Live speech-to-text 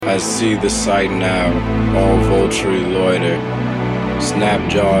I see the sight now, all vulture loiter,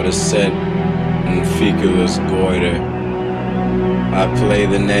 snap-jawed ascent, and feculous goiter. I play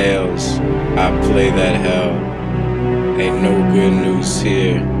the nails, I play that hell. Ain't no good news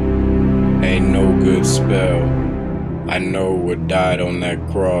here, ain't no good spell. I know what died on that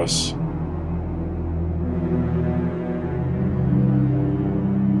cross.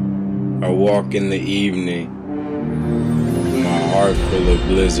 I walk in the evening, my heart full of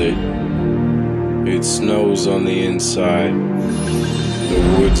blizzard. It snows on the inside,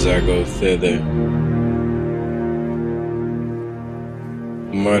 the woods I go thither.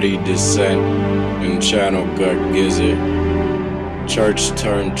 Muddy descent and channel gut gizzard. Church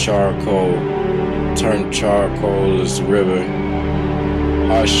turned charcoal as river.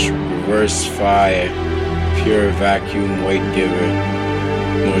 Hush, reverse fire, pure vacuum weight giver.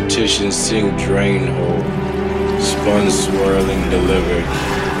 Mortician sink drain hole, spun swirling delivered.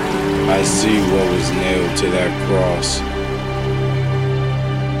 I see what was nailed to that cross.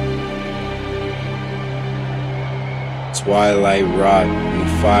 Twilight rot and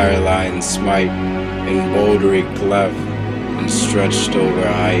fire lines smite, in bouldery cleft and stretched over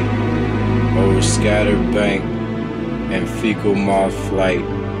height, over scattered bank and fecal moth flight.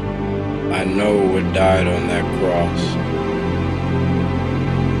 I know what died on that cross.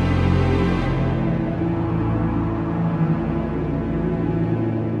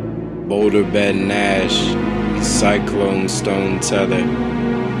 Boulder bed Nash, cyclone stone tether,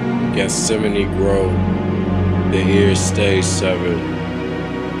 Gethsemane grove, the ear stay severed.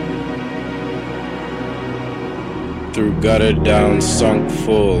 Through gutter down sunk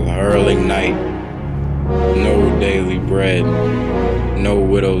full, hurling night, no daily bread, no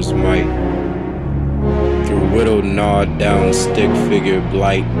widow's mite. Through widow gnawed down stick figure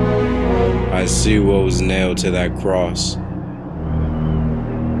blight, I see what was nailed to that cross.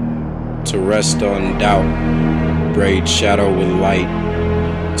 To rest on doubt, braid shadow with light,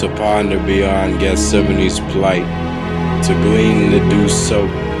 to ponder beyond Gethsemane's plight, to glean the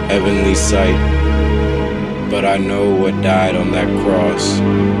dew-soaked heavenly sight. But I know what died on that cross.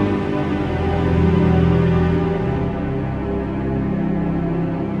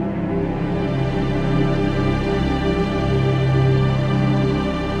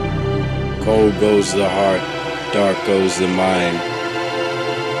 Cold goes the heart, dark goes the mind,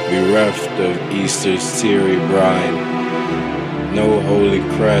 bereft of Easter's teary brine. No holy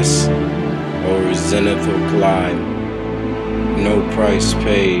crest or zenithal climb, no price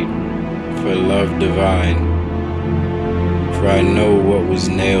paid for love divine. For I know what was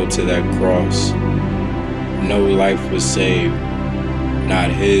nailed to that cross. No life was saved, not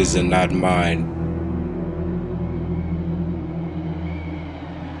his and not mine.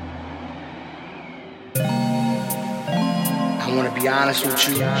 I wanna be honest with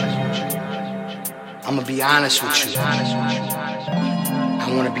you. I'ma be honest with you. I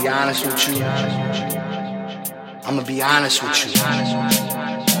wanna be honest with you. I'ma be honest with you.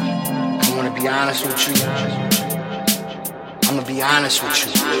 I wanna be honest with you. I'ma be honest with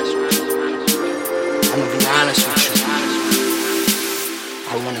you. I'ma be honest with you.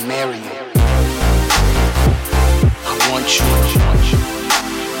 I wanna marry you. I want you.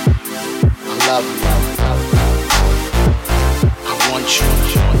 I love you. I want you.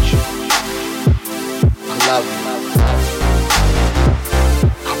 I love you.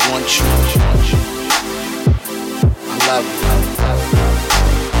 I want you. I love you.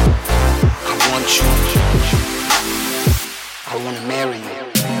 I want you. I wanna marry you.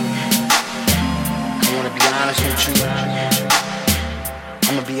 I wanna be honest with you.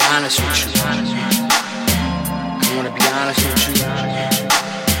 I'ma be honest with you. I wanna be honest with you.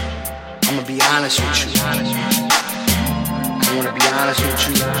 I'ma be honest with you. I wanna be honest with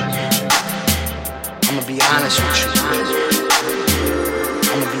you. I'ma be honest with you.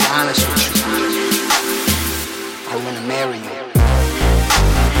 I'ma be honest with you. I wanna marry you.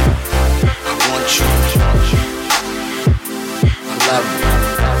 I want you. I love you.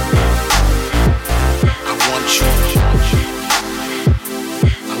 I want you.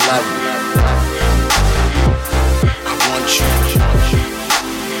 I love you. I want you.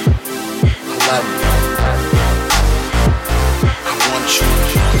 I love you. I want you.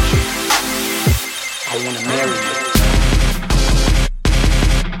 I wanna marry you.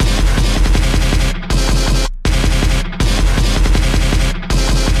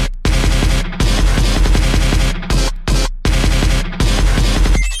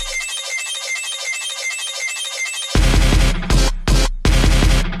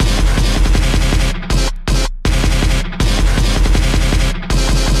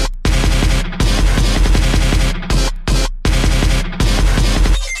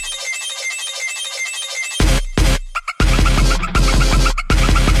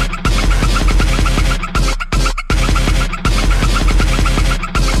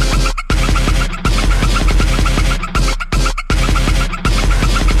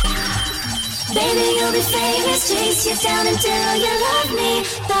 Baby, you'll be famous, chase you down until you love me.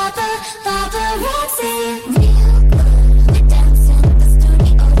 Papa, paparazzi. Real good, we dance in the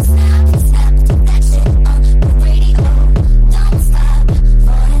studio. Snap, snap, that shit on the radio. Don't stop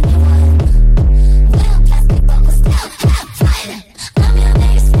for anyone. Little plastic bubbles still have fun. I'm your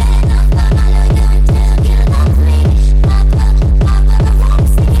biggest fan, I'll follow you until you love me. Papa,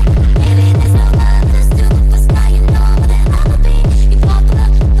 paparazzi. Baby, there's no other superstar, you know that I'll be. You papa,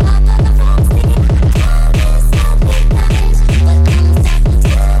 paparazzi. All this happy night, but I'm stuck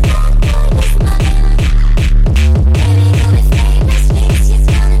until that boy is mine.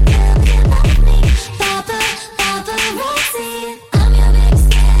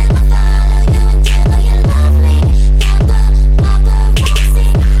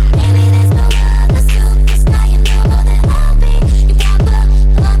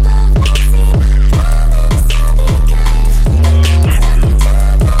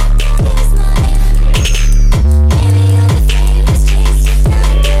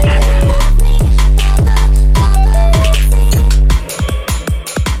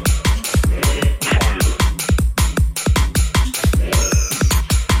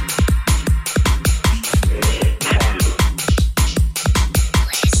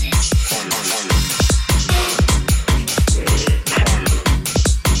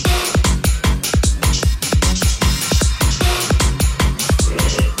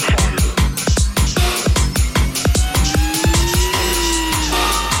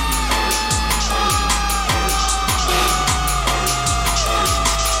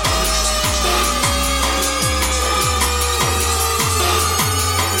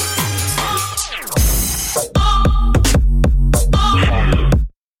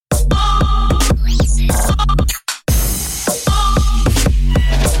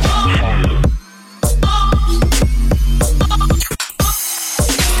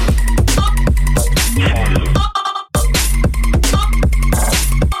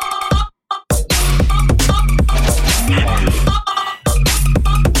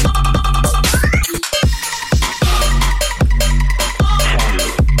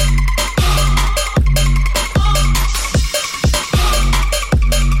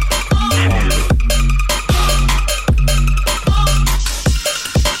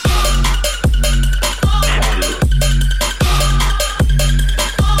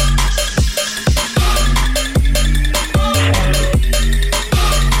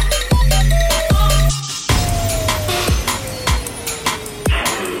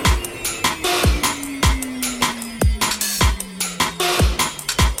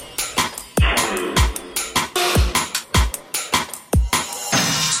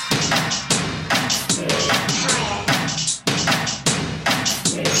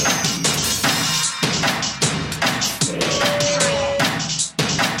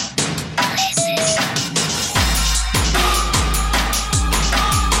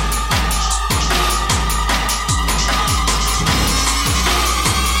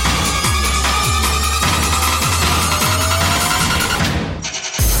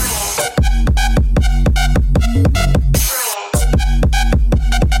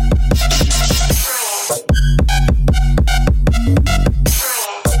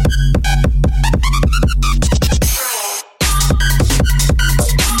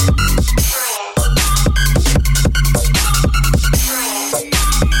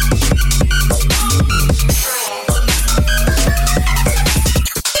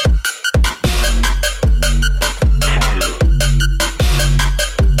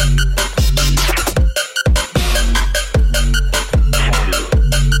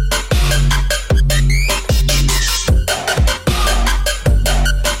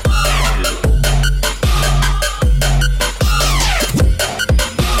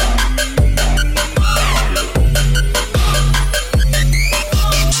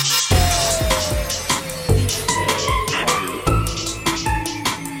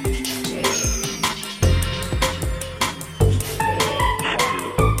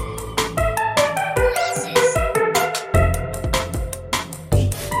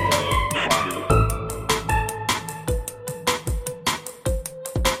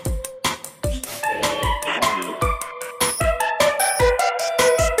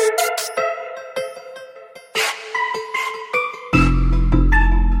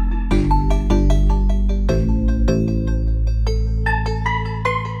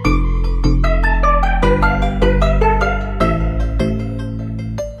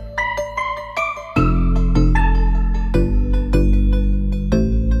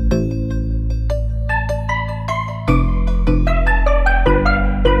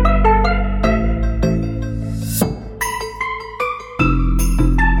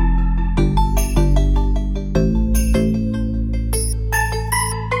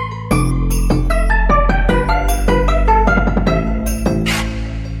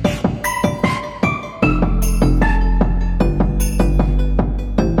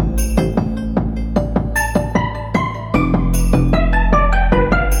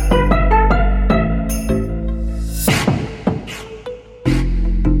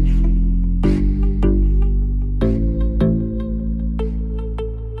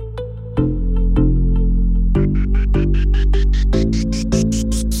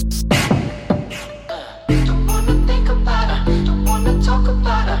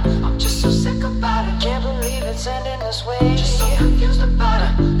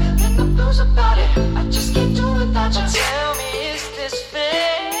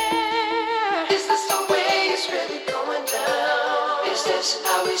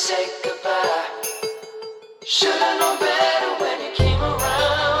 Should've known better when you came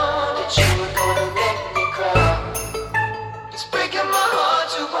around that you were gonna make me cry. It's breaking my heart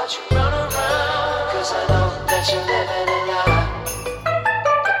to watch you run around, 'cause I know that you're living a lie.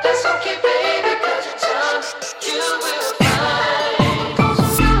 But that's okay, baby, 'cause in time you will find what goes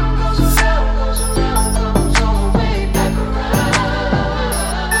around, goes around, goes around, comes all the way back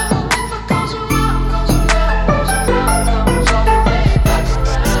around. What goes around, goes around, goes around, comes all the way back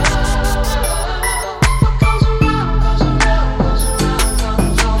around. What goes around, goes around, goes around,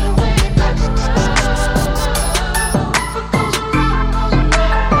 comes all the way back around. What goes around, goes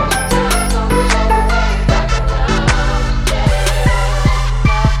around, goes around, comes all the way back around. Yeah,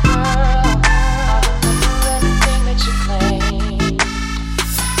 now girl, I remember everything that you claimed.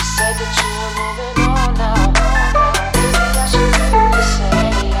 You said that you were moving on now. Maybe I should do the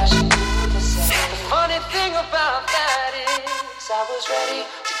same. I should do the same. The funny thing about that is I was ready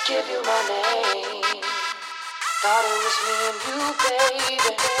to give you my name. Thought it was me and you,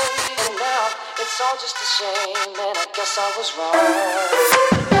 baby. And now it's all just a shame, and I guess I was wrong. Don't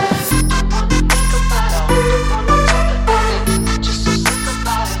wanna think about it, don't wanna talk about it. Just so sick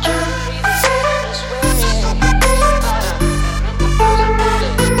about it, can't breathe again this way. About it, about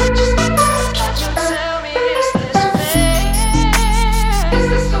it. Just can't you tell me, is this fair? Is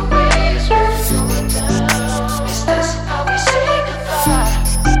this the way it's really going down? Is this how we say goodbye?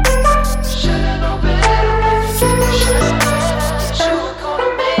 Should've known better when you came around that you were gonna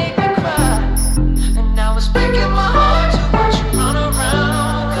make me cry. And now it's breaking my heart to watch you run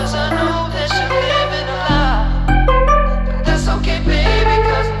around.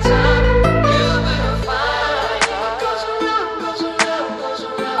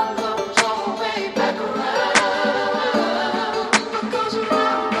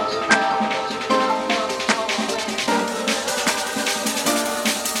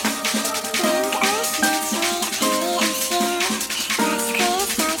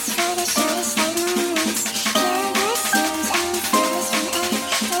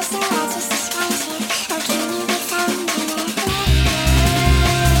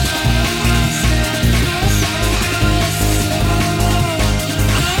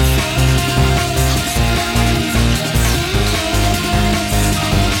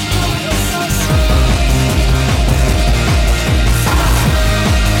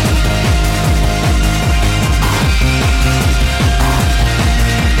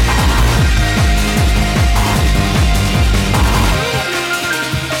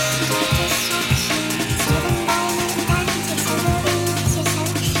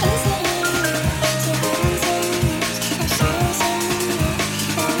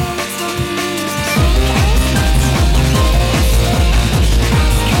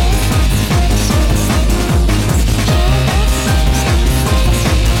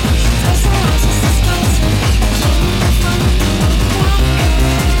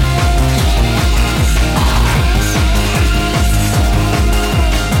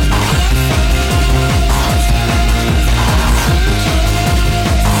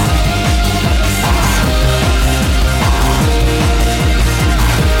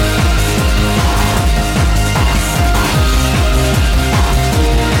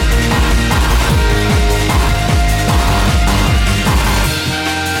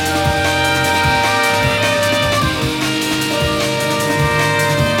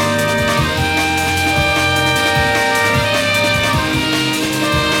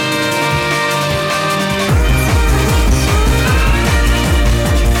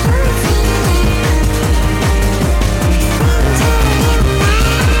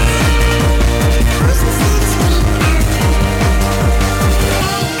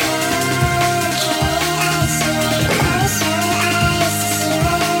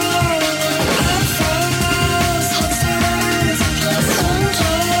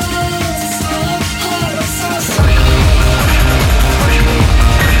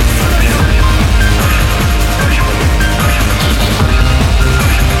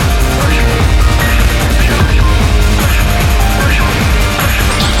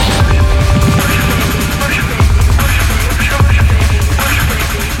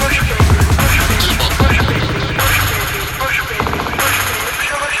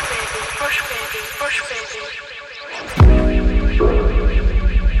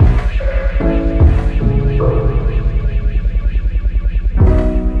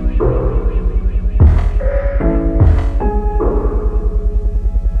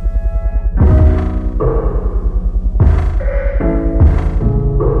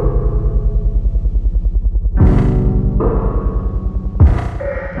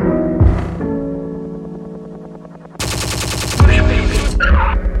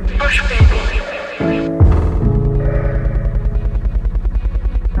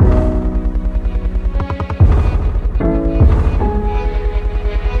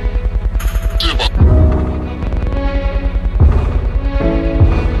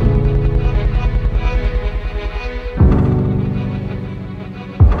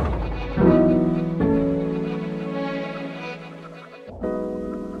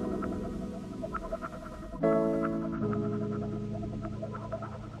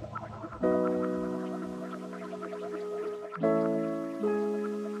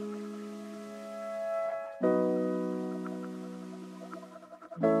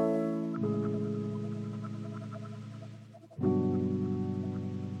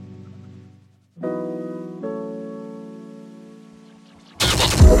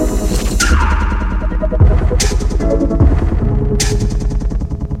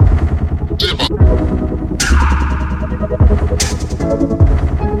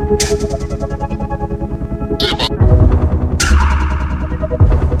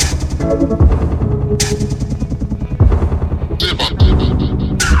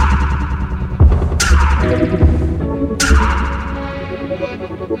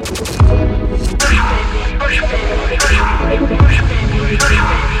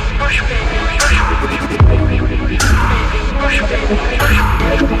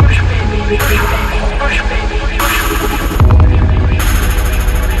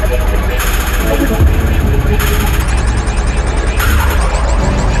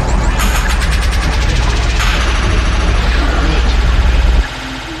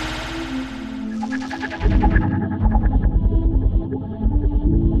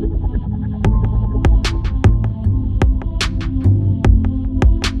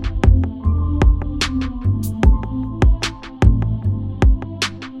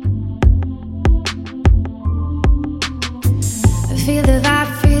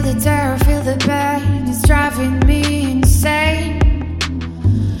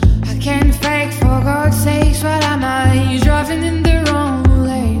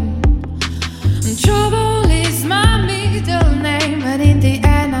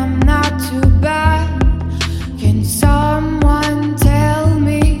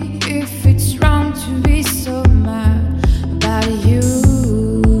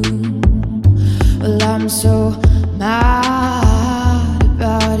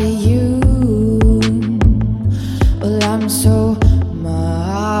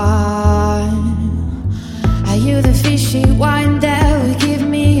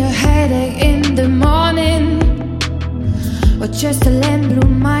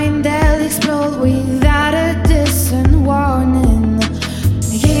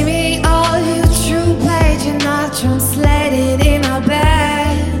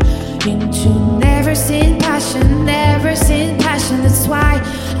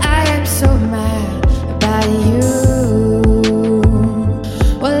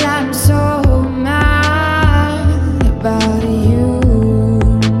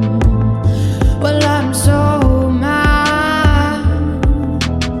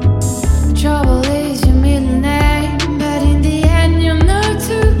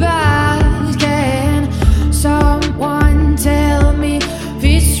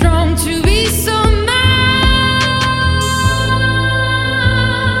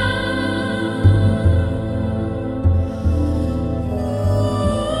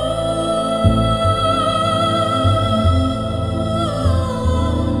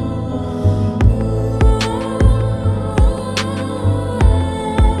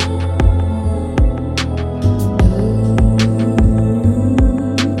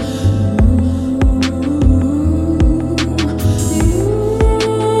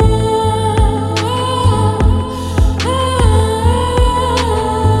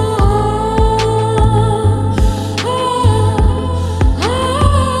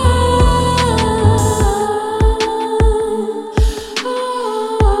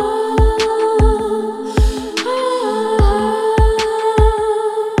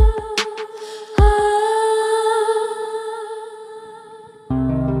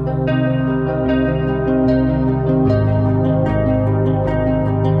 Real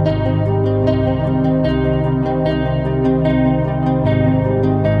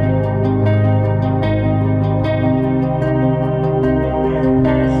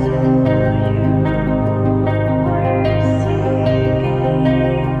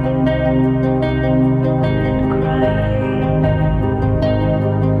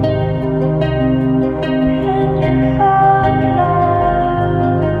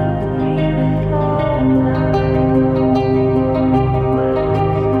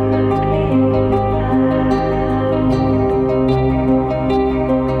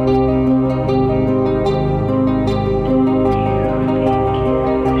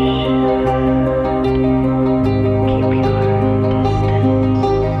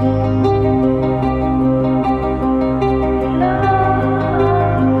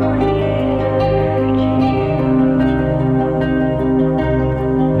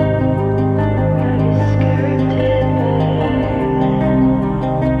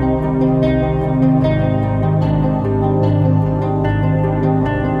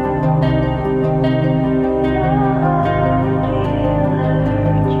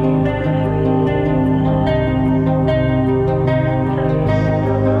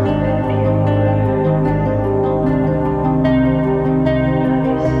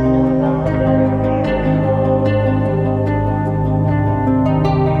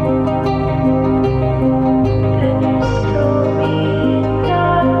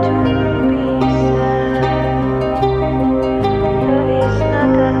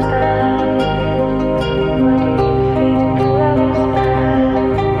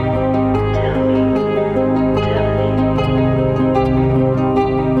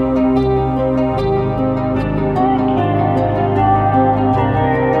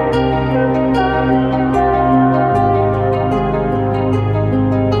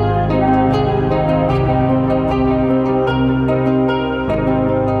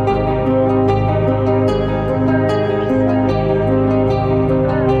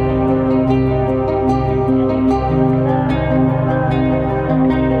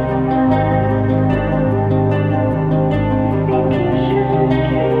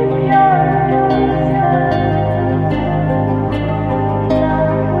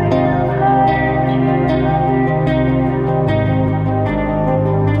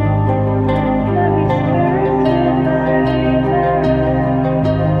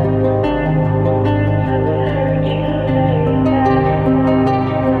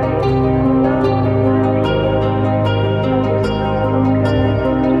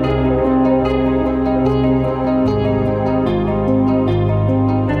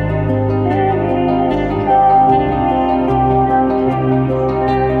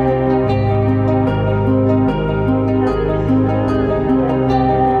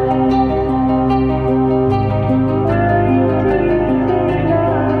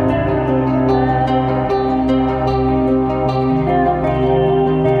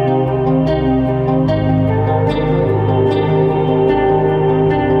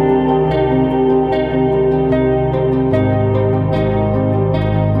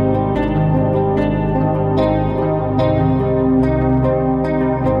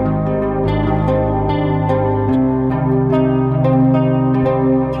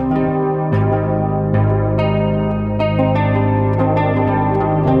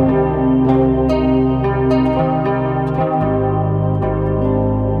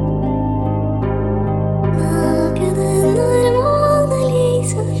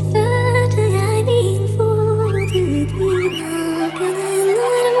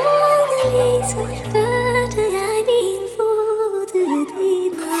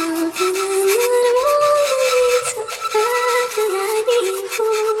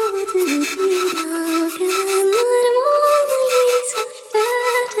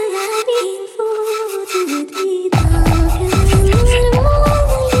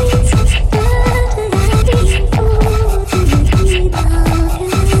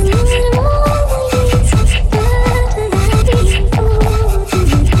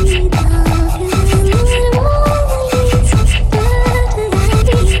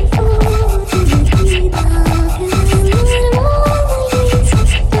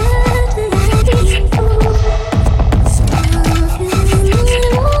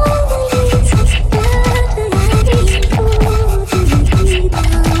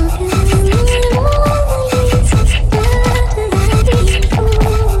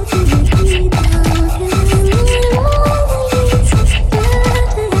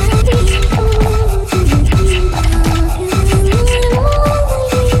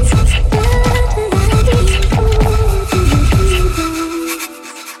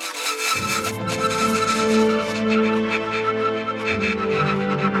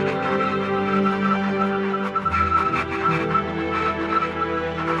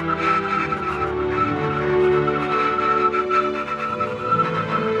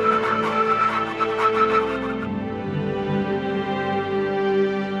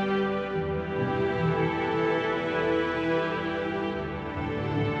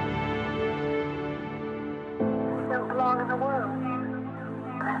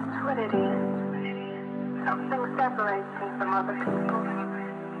That's what it is. Something separates me from other people.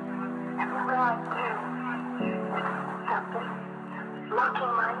 And what I do is something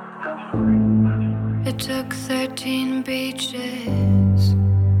blocking my vision. It took 13 beaches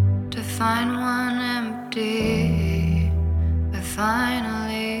to find one empty, but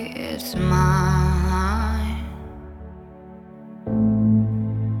finally it's mine.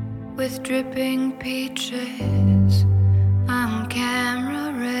 With dripping peaches, I'm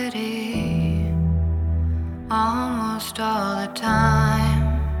camera ready almost all the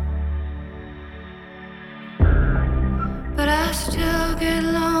time. But I still get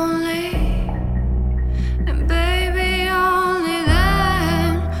lonely, and baby, only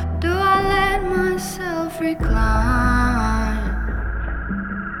then do I let myself recline.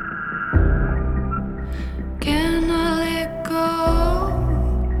 Can I let go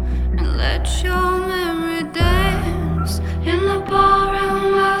and let your memory dance in the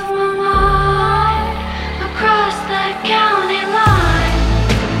ballroom of my mind across that county line?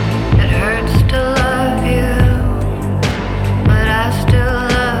 It hurts to love you, but I still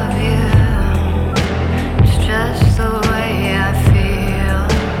love you. It's just the way I feel.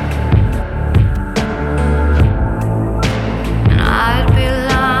 And I'd be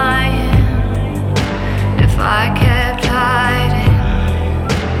lying if I kept hiding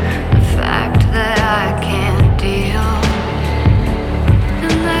the fact that I can't deal,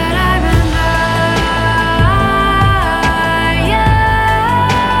 and that I've been dying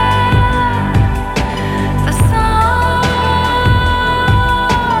for something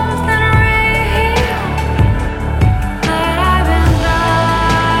real, that I've been dying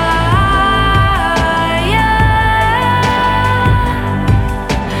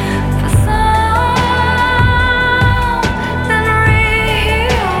for something real.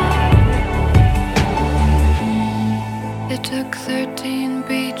 It took 13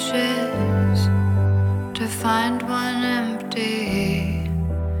 beaches to find one empty,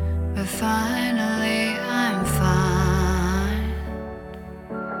 but finally I'm fine.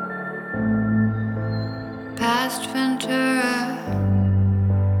 Past Ventura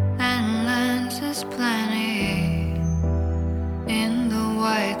and lenses plenty in the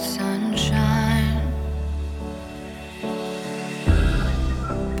white sunshine,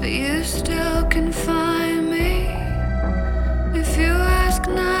 but you still can find me if you ask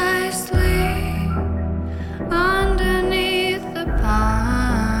nicely underneath the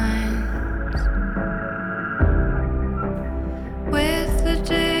pines, with the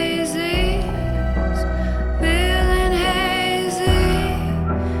daisies feeling hazy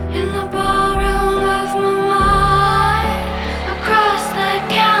in the ballroom of my mind across that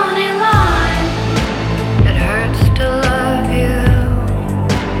county line. It hurts to love you,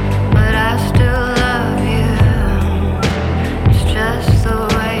 but I still love you. It's just the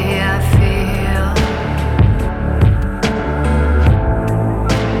way I feel.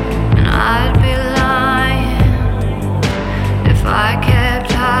 And I'd be lying if I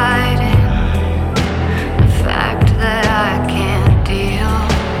kept hiding the fact that I can't deal,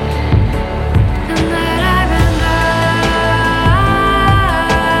 and that I've been dying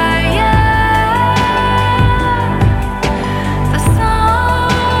for something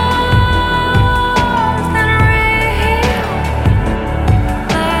real,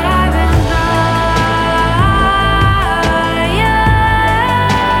 that I've been dying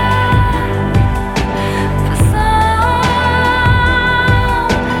for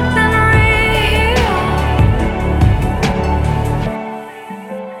something real.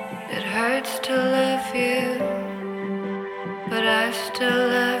 It hurts to love you, but I still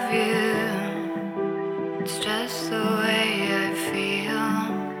love you. It's just the way I feel.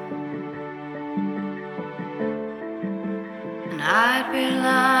 And I'd be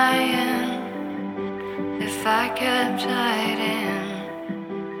lying if I kept hiding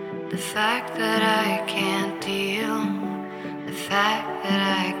the fact that I can't deal, the fact that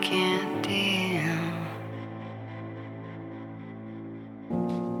I can't deal.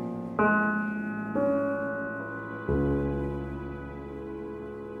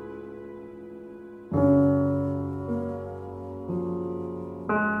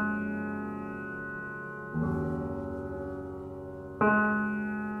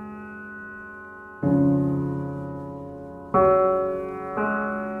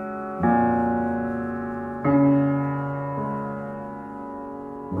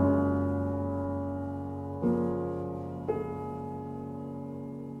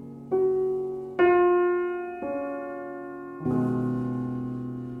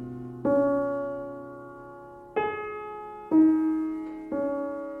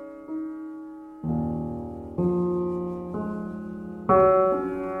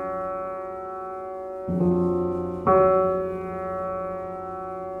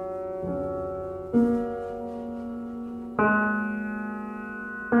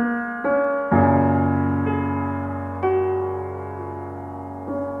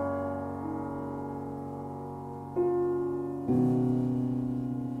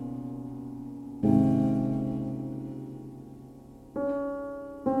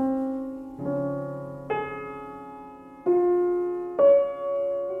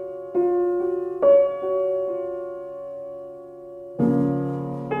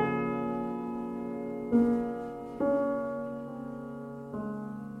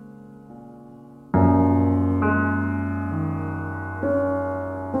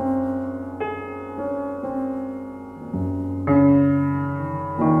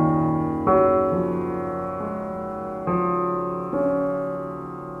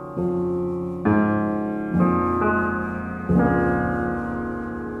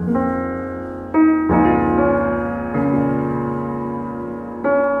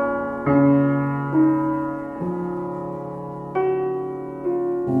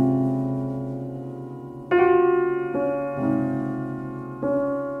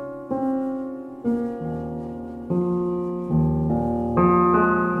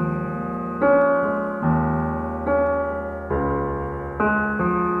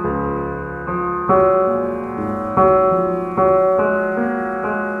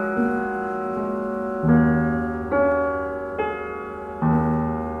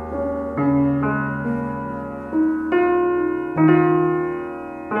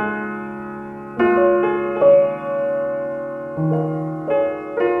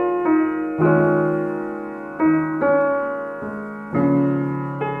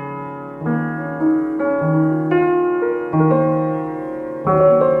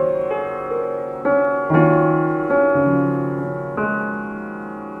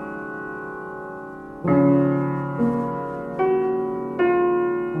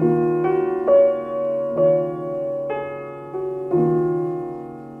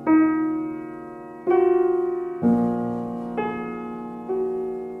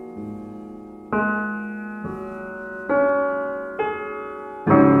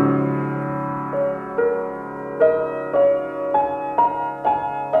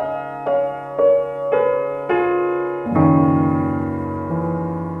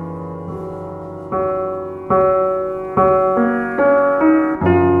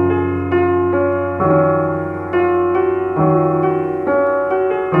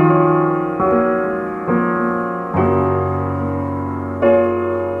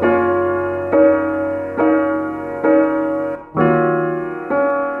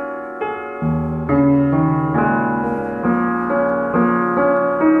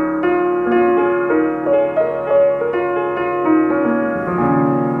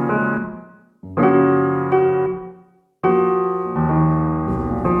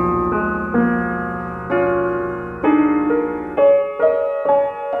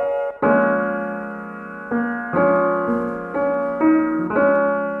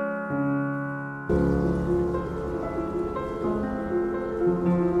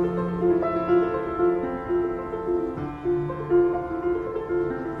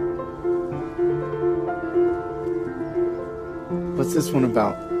 What's this one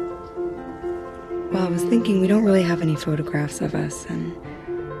about? Well, I was thinking we don't really have any photographs of us, and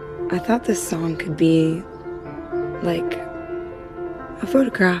I thought this song could be like a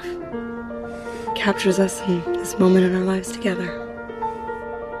photograph. Captures us in this moment in our lives together.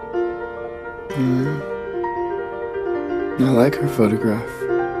 I like her photograph.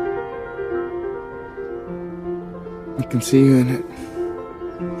 I can see you in it.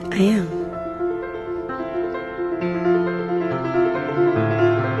 I am.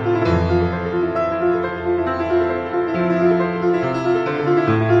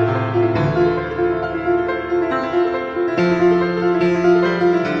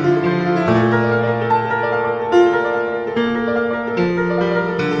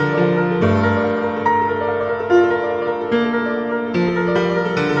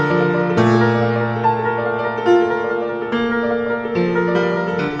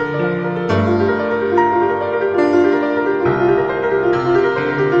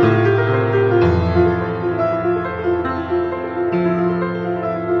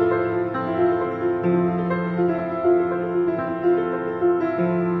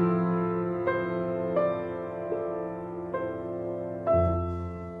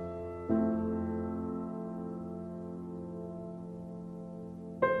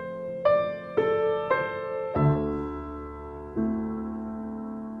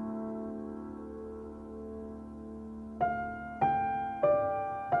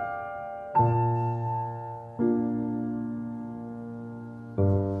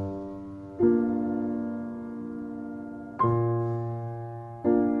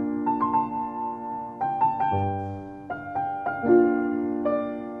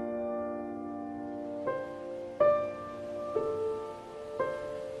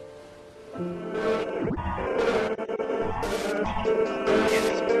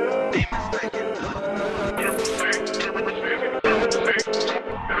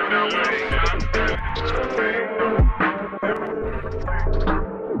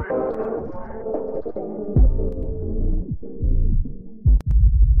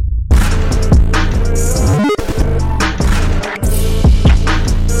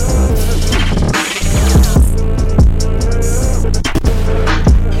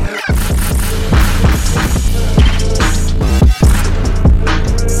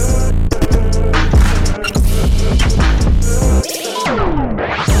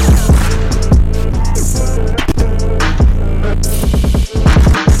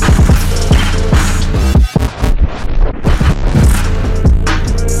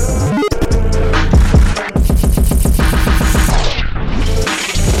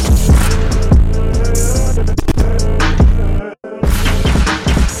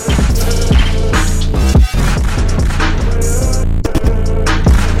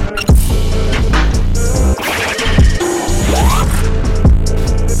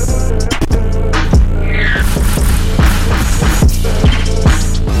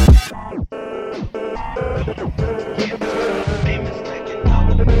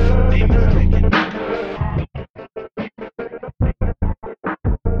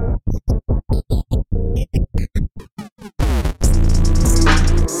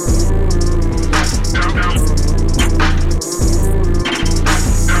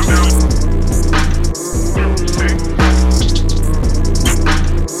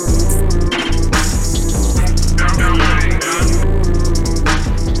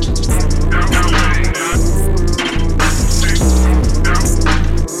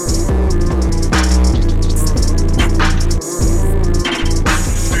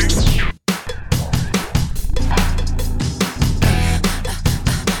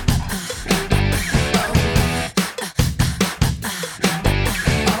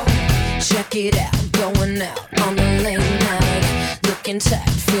 tight,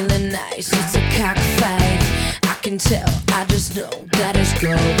 feeling nice. It's a cockfight. I can tell, I just know that it's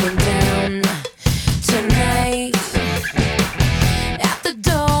going down tonight. At the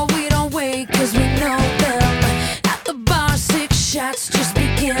door, we don't wait, cause we know them. At the bar, 6 shots just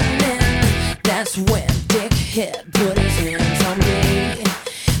beginning. That's when Dick hit, put his hands on me.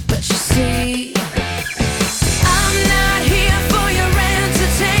 But you see, I'm not here for your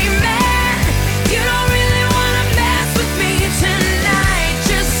entertainment. You don't really wanna mess with me tonight.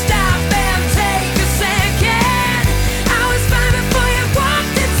 Just stop and take a second. I was fine before you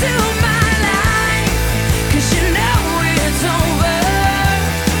walked into my life. Cause you know it's over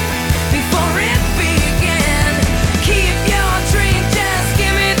before it began. Keep your drink, just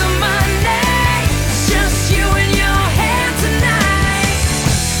give me the money. It's just you and your hand tonight.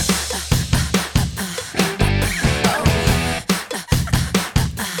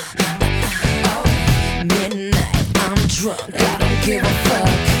 Midnight, I'm drunk, I don't give a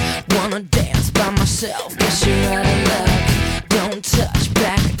fuck. Wanna dance by myself, guess you're out of luck. Don't touch,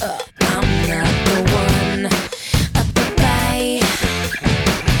 back up, I'm not the one. Bye.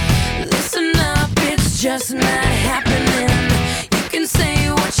 Listen up, it's just not happening. You can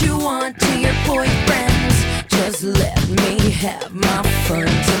say what you want to your boyfriends. Just let me have my fun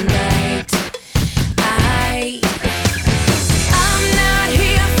tonight. I'm not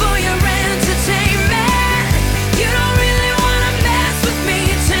here for your entertainment. You don't really wanna mess with me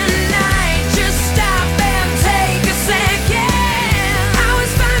tonight. Just stop and take a second. I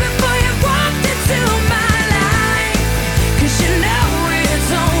was fine before you walked into my life. Cause you know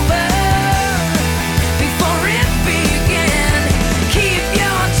it's over before it began. Keep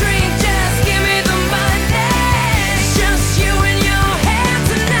your drink, just give me the money. It's just you and your hand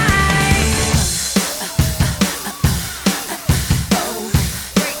tonight.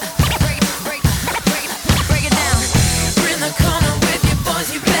 Break it down. We're in the corner with your boys,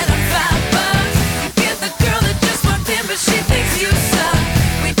 you better vibe up. You get the girl that just walked in, but she thinks you suck.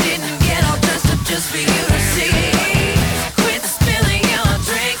 We didn't get all dressed up just for you to see. Quit spilling your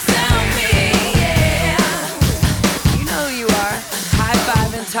drinks on me, yeah. You know who you are.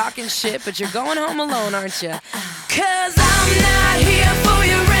 High-fiving, talking shit, but you're going home alone, aren't you? Cause I'm not here for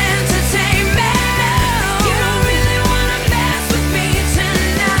your entertainment. You don't really wanna mess with me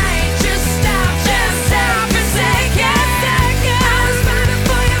tonight. Just stop and take a second. I was fine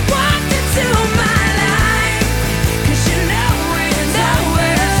before you walked into my life. Cause you know it's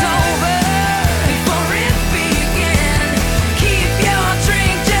over before it began. Keep your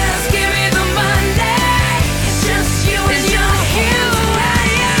drink, just give me the money. It's just you and your hands.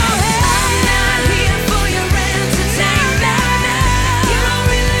 I'm not here for your entertainment. You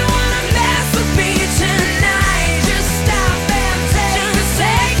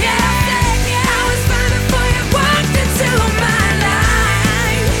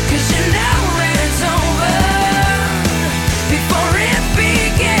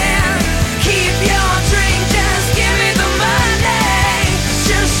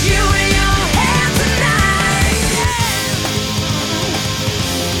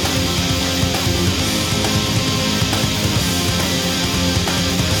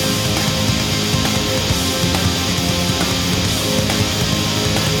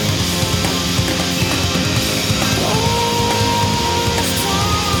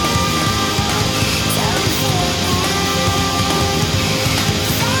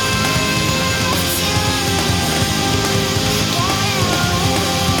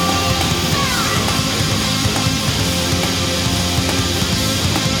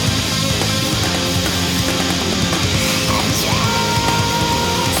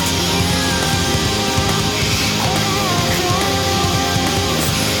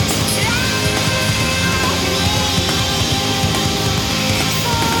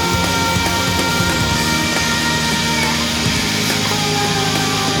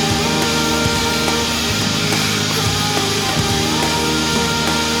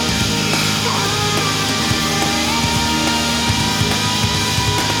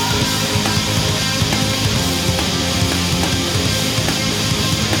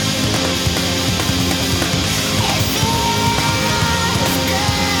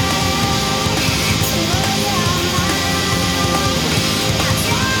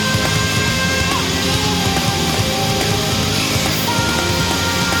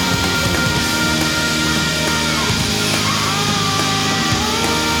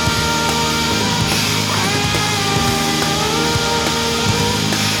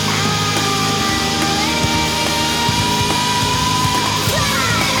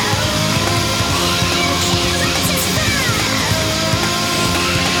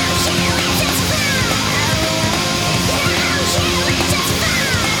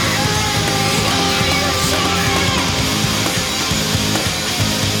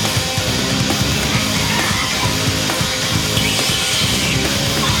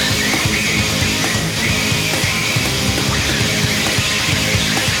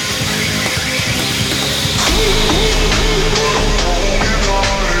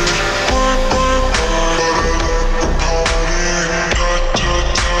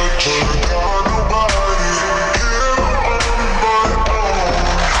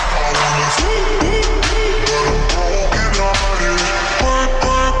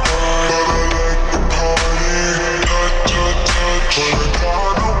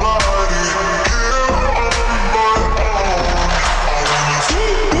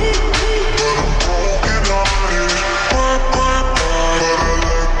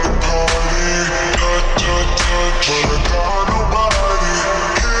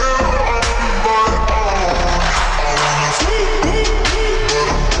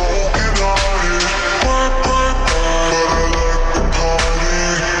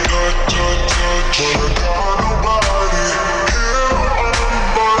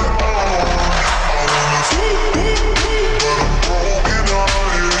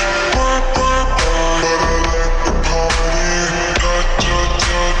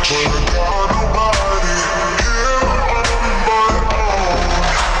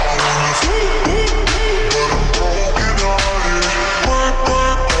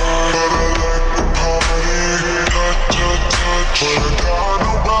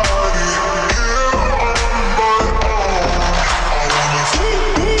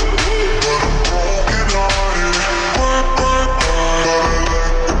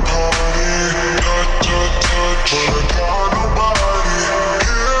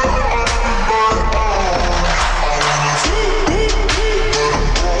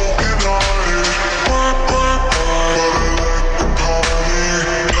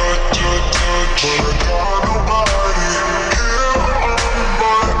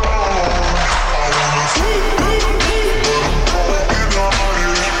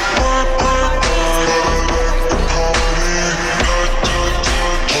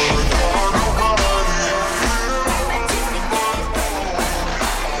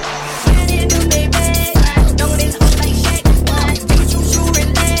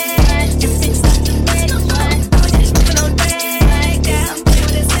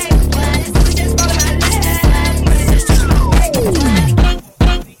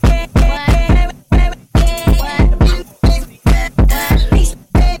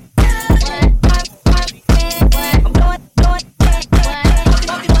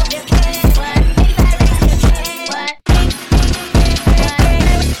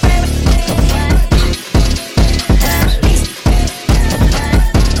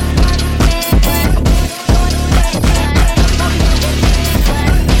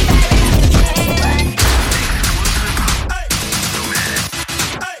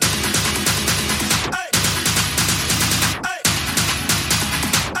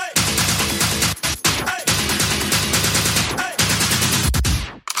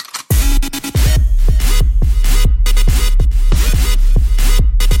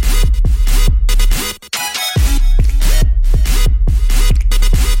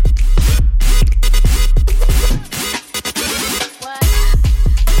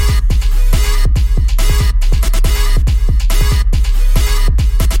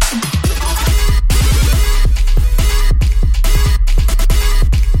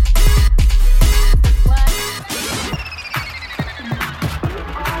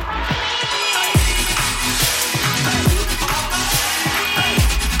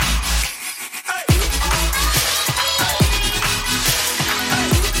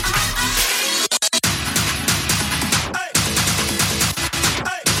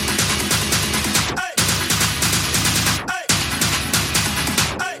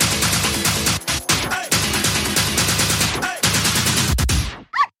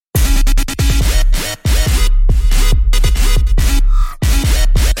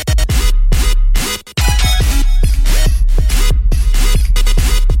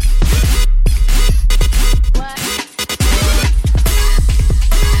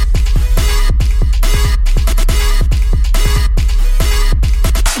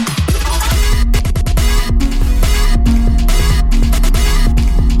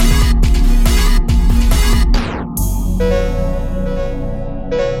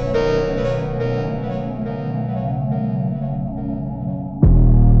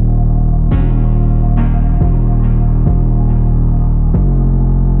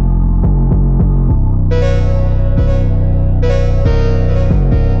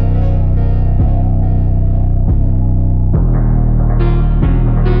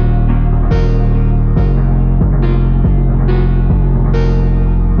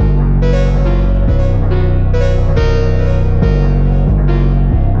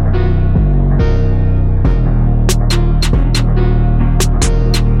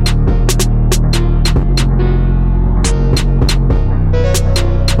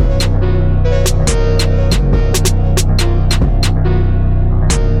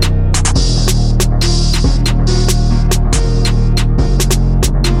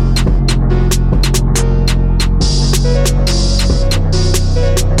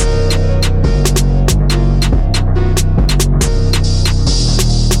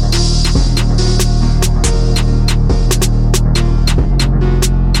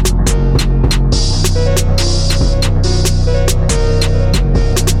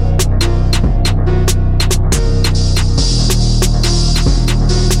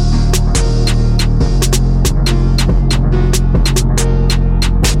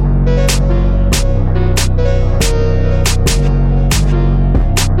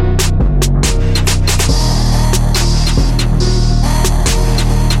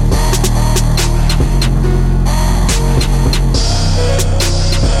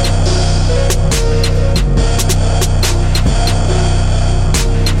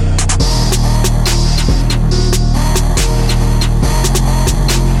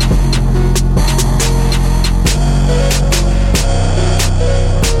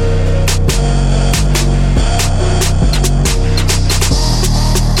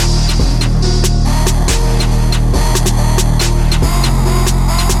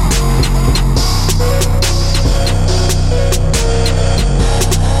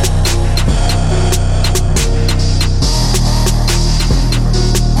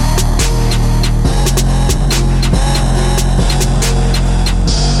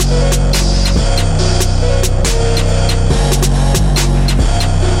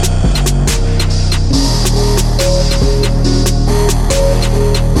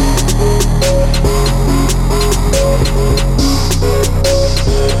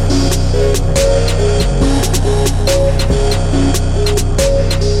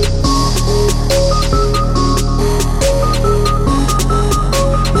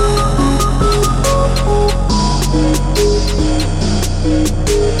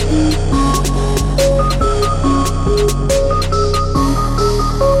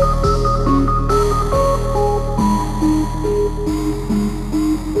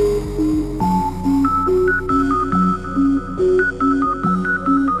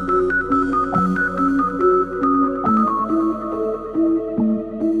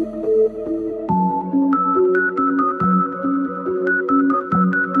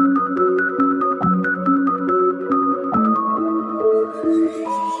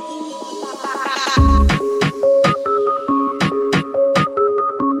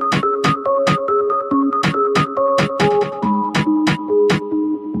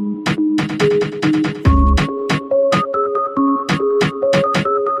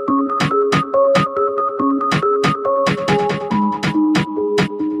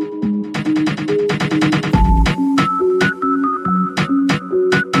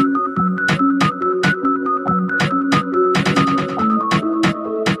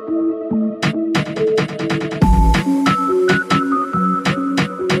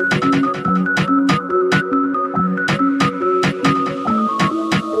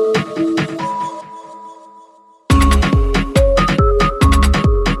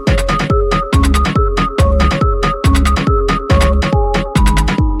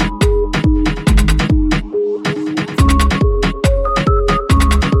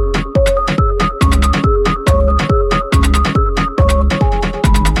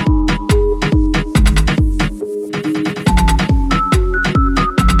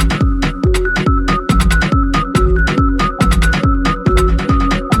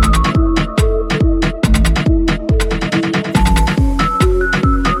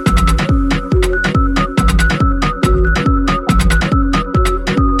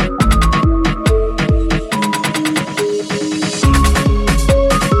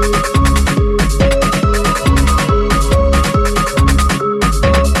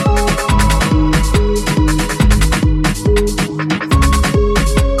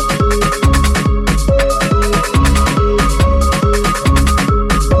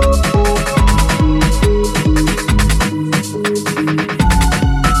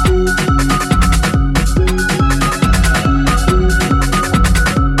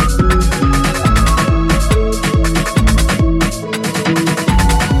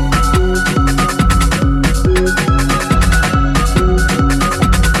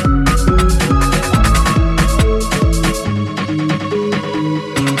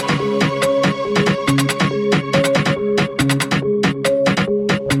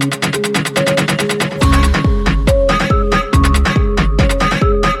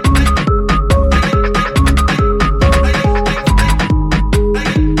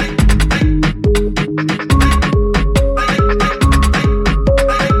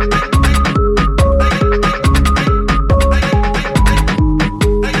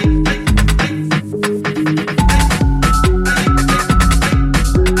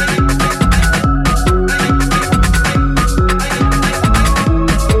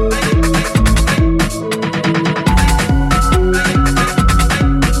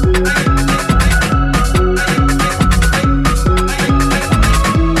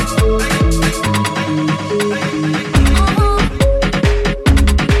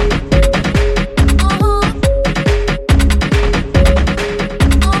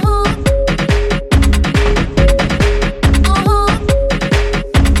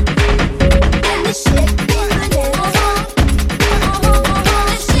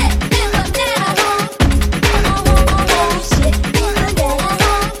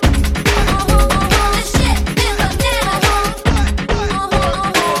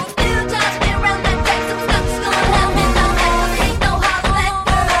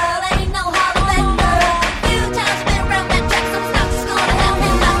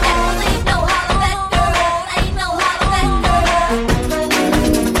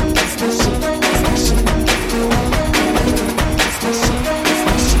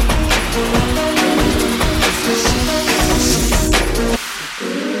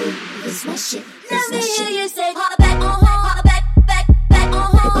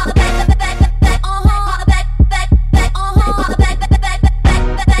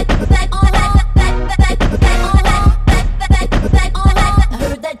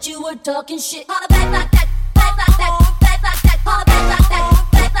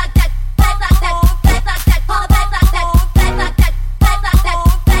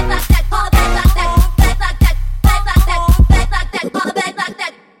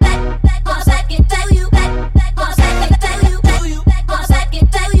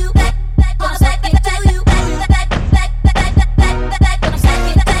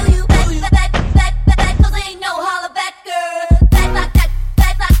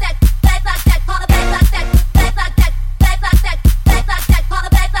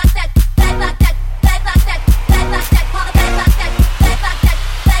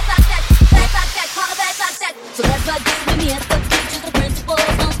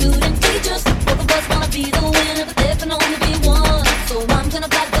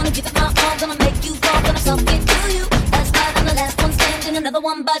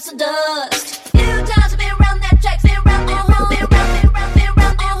bites the dust. Few times I've been around that track, been around, been around, been around, been around, been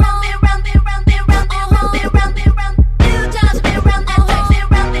around, been around, been around, been around, been around, been around, been around. Few times I've been around that track, been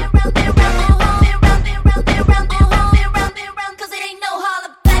around, been around, been around, been around, been around, been around, been around, been around, been around. 'Cause it ain't no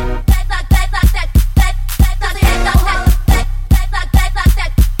holler back, back like that, like that, back, back, 'cause it ain't no holler back, back like that, like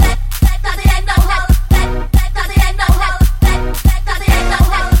that, back, back, 'cause it ain't no holler back, back, 'cause it ain't no holler back, back, 'cause it ain't no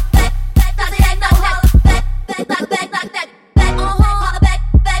holler back, back, 'cause it ain't no holler back, back like that, like that, back, holler back,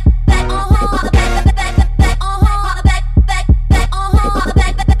 back, back, holler back, back, back, back, holler back, back, back, holler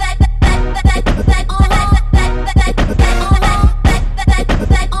back, back, back, back, back, back,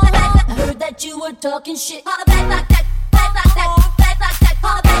 back, I heard that you were talking shit. Holler back like that, back like that, back like that,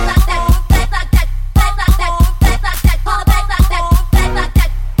 holler back like that, back like that, back like that, back like that, holler back like that, back like that,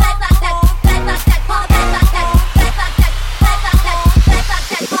 back like that, back like that, holler back like that, back like that, back like that, back like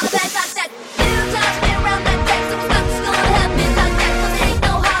that, holler back like that. Few times been around that track, so it's gonna happen like that. 'Cause it ain't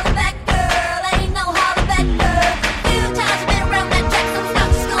no holler back, girl, ain't no holler back, girl. Few times been around that track, so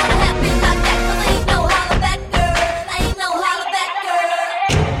it's gonna happen like that. 'Cause it ain't no holler back, girl, ain't no holler back, girl.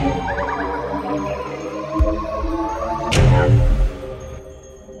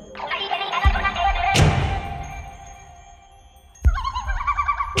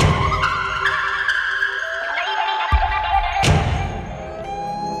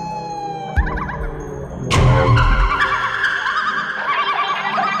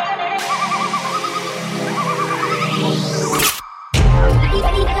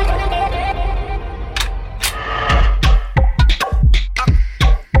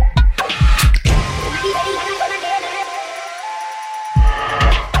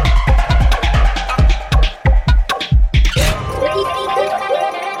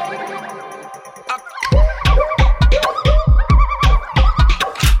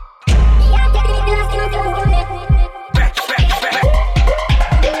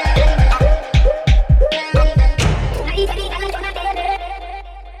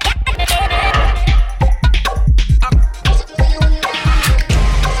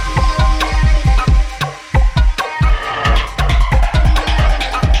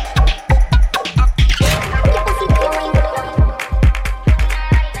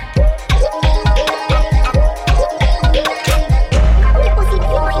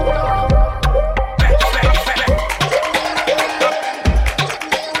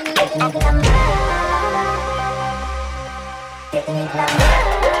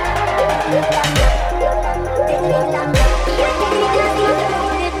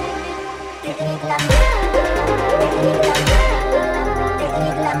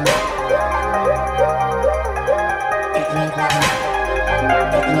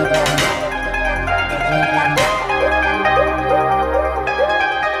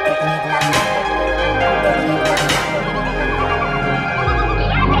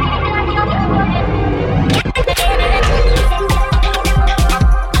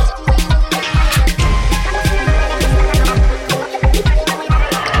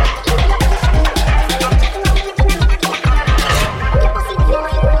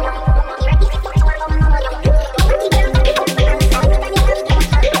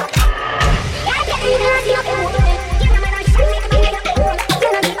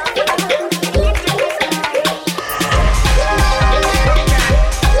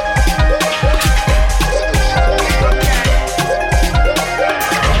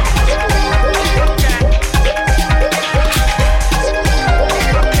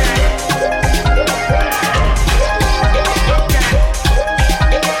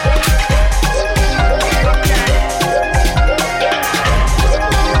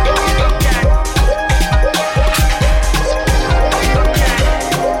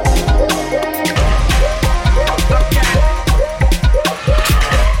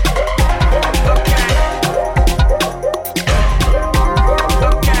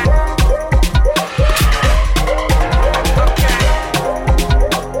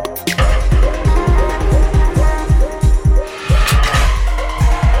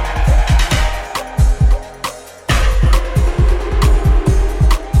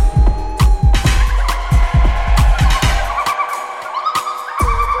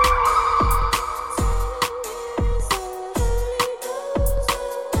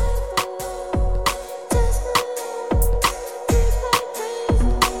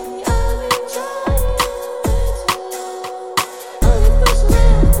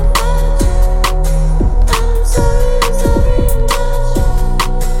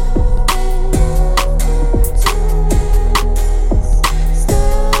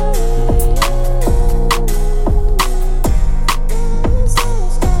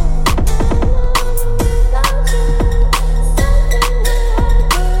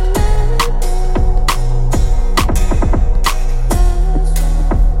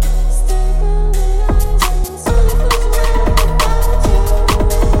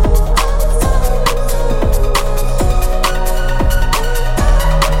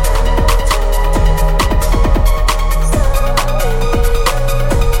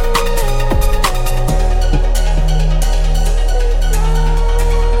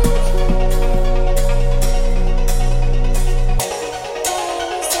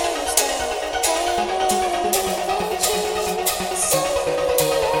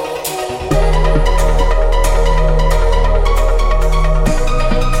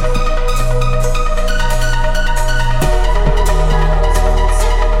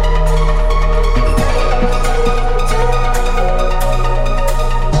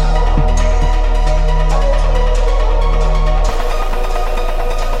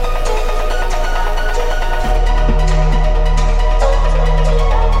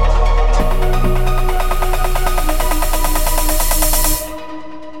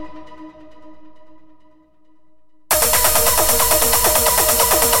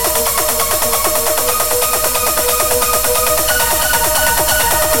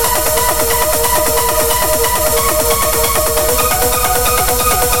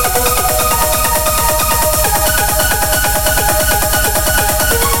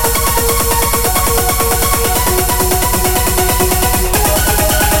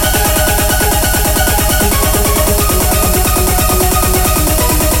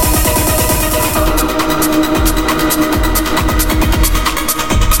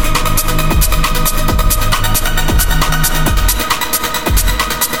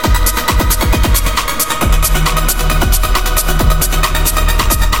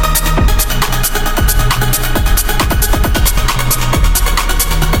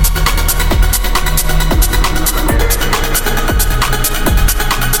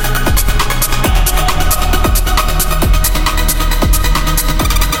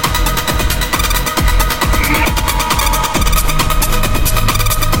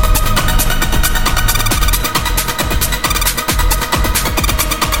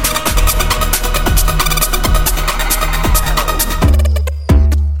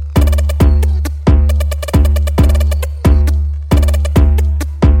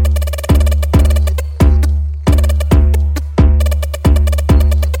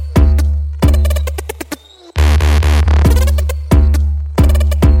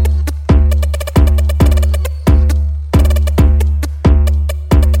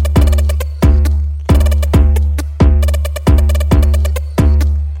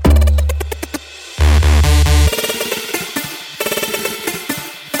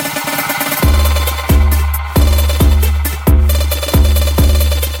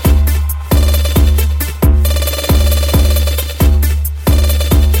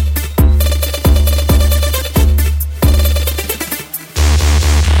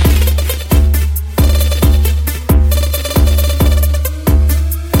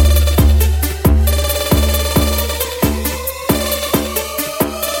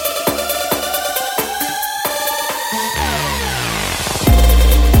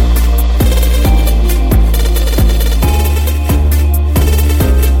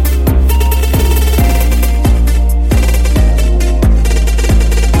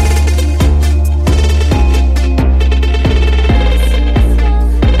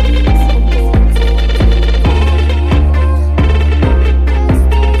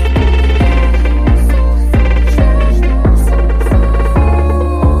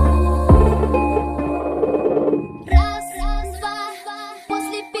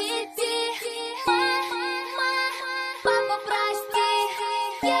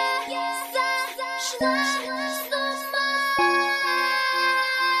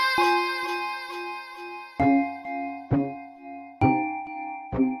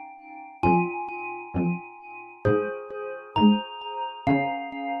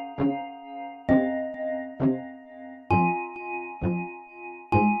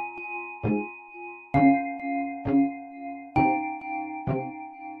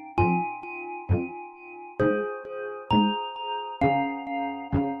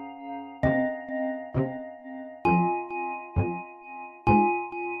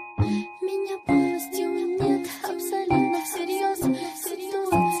 Меня полностью нет, абсолютно всерьез.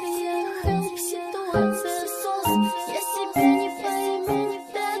 Ситуация help, ситуация сос. Я себя не пойму,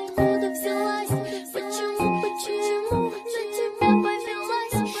 ты откуда взялась? Почему на тебя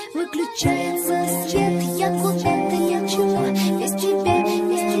повелась? Выключается свет, я куда-то лечу. Без тебя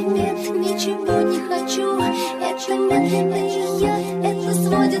нет, ничего не хочу. Это медленный яд, это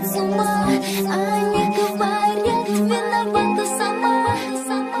сводит с ума. А они говорят, виновата сама.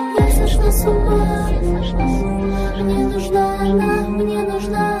 Я сошла с ума. Мне нужна она, мне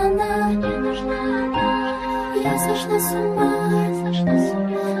нужна она. Я сошла с ума.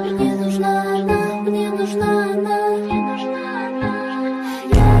 Мне нужна она, мне нужна она.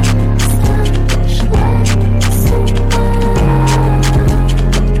 Я сошла с ума.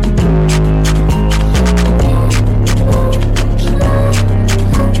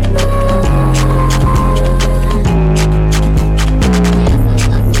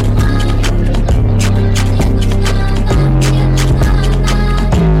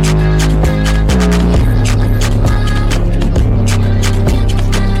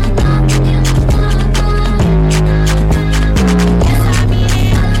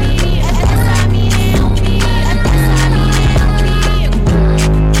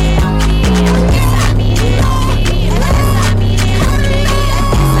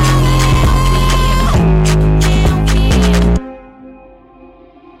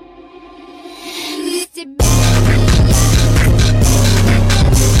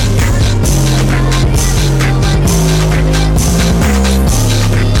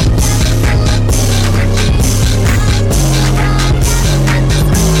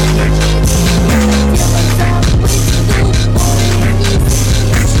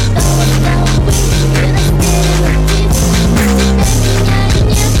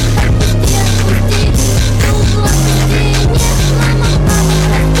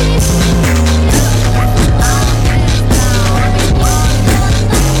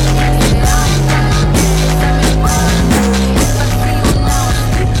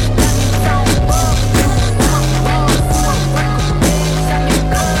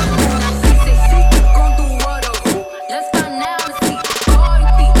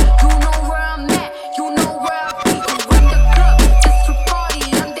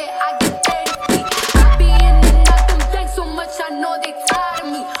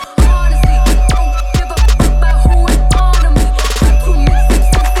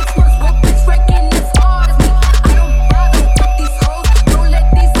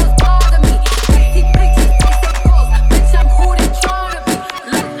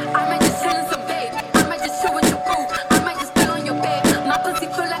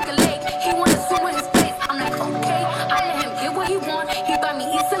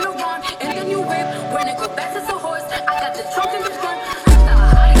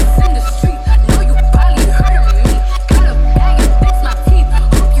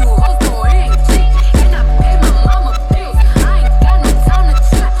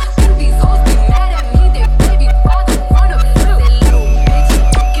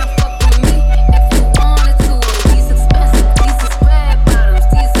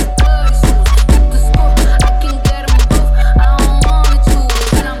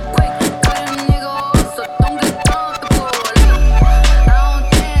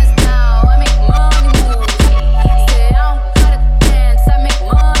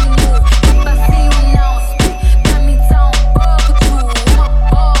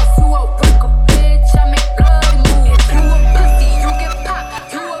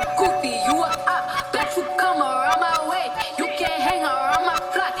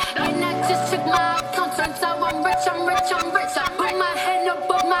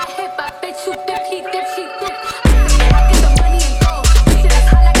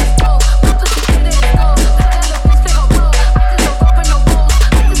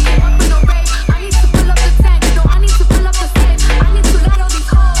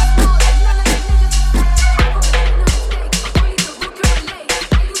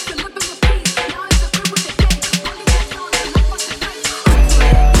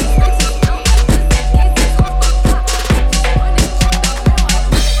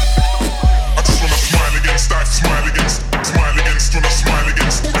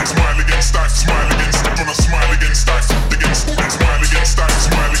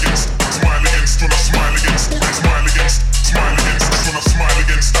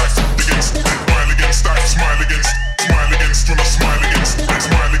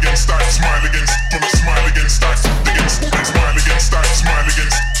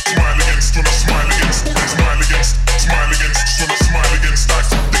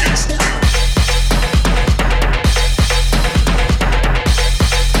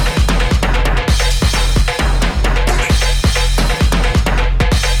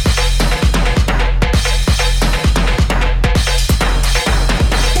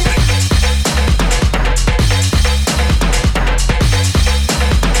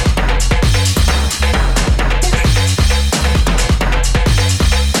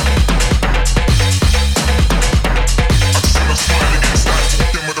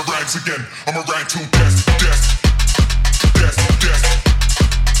 rhymes again. I'ma rhyme to death, death, death, death,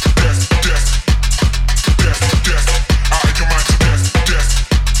 death, death, death, death. I your mind to death, death,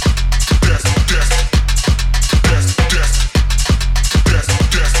 death, death, death, death, death,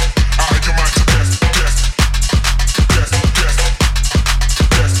 death. I your mind to death, death, death, death,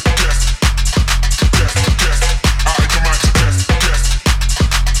 death, death, death, death. I your mind to death, death,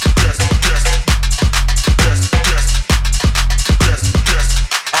 death, death, death, death, death, death.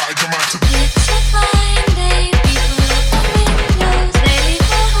 I your mind to. It's a fine day, people open windows, they leave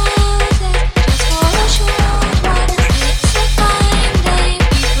their houses just for a short while. It's a fine day,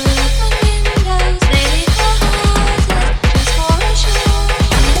 people open windows, they leave their houses just for a short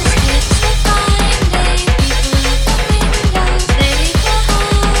while. It's a fine day, people open windows, they leave their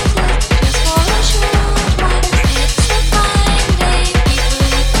houses just for a short while. It's a fine day, people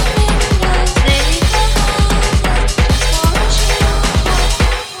open windows, they leave their houses just for a short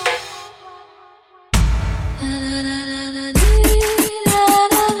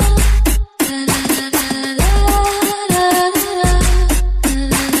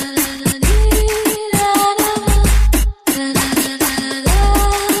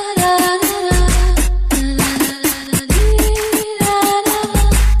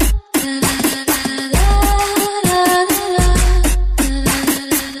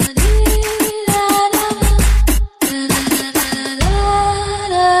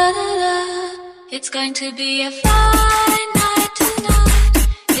It's going to be a fine night tonight.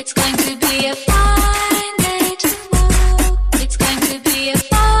 It's going to be a fine day tomorrow. It's going to be a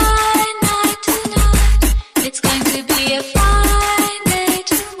fine night tonight. It's going to be a fine day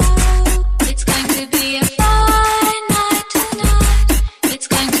tomorrow. It's going to be a fine night tonight. It's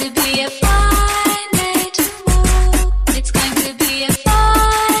going to be a fine day tomorrow. It's going to be a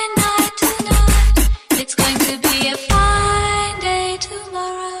fine night tonight. It's going to be a fine day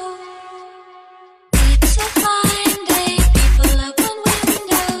tomorrow. It's a fine day, people open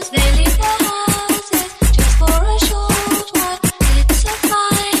windows, they leave their houses just for a short while. It's a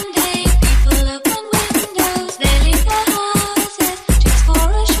fine day, people open windows, they leave their houses just for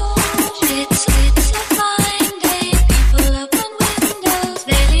a short while. It's a fine day, people open windows,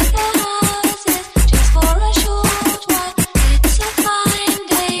 they leave their houses just for a short while. It's a fine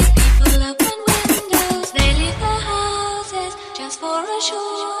day, people open windows, they leave their houses just for a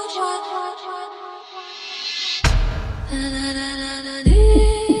short while.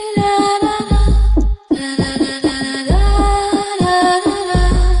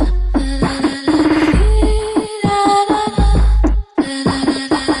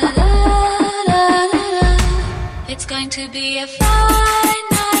 It's going to be a fine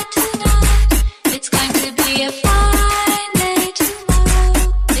night tonight. It's going to be a fine day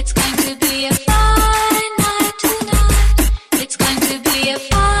tomorrow. It's going to be a fine night tonight. It's going to be a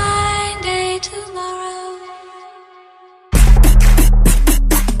fine day tomorrow.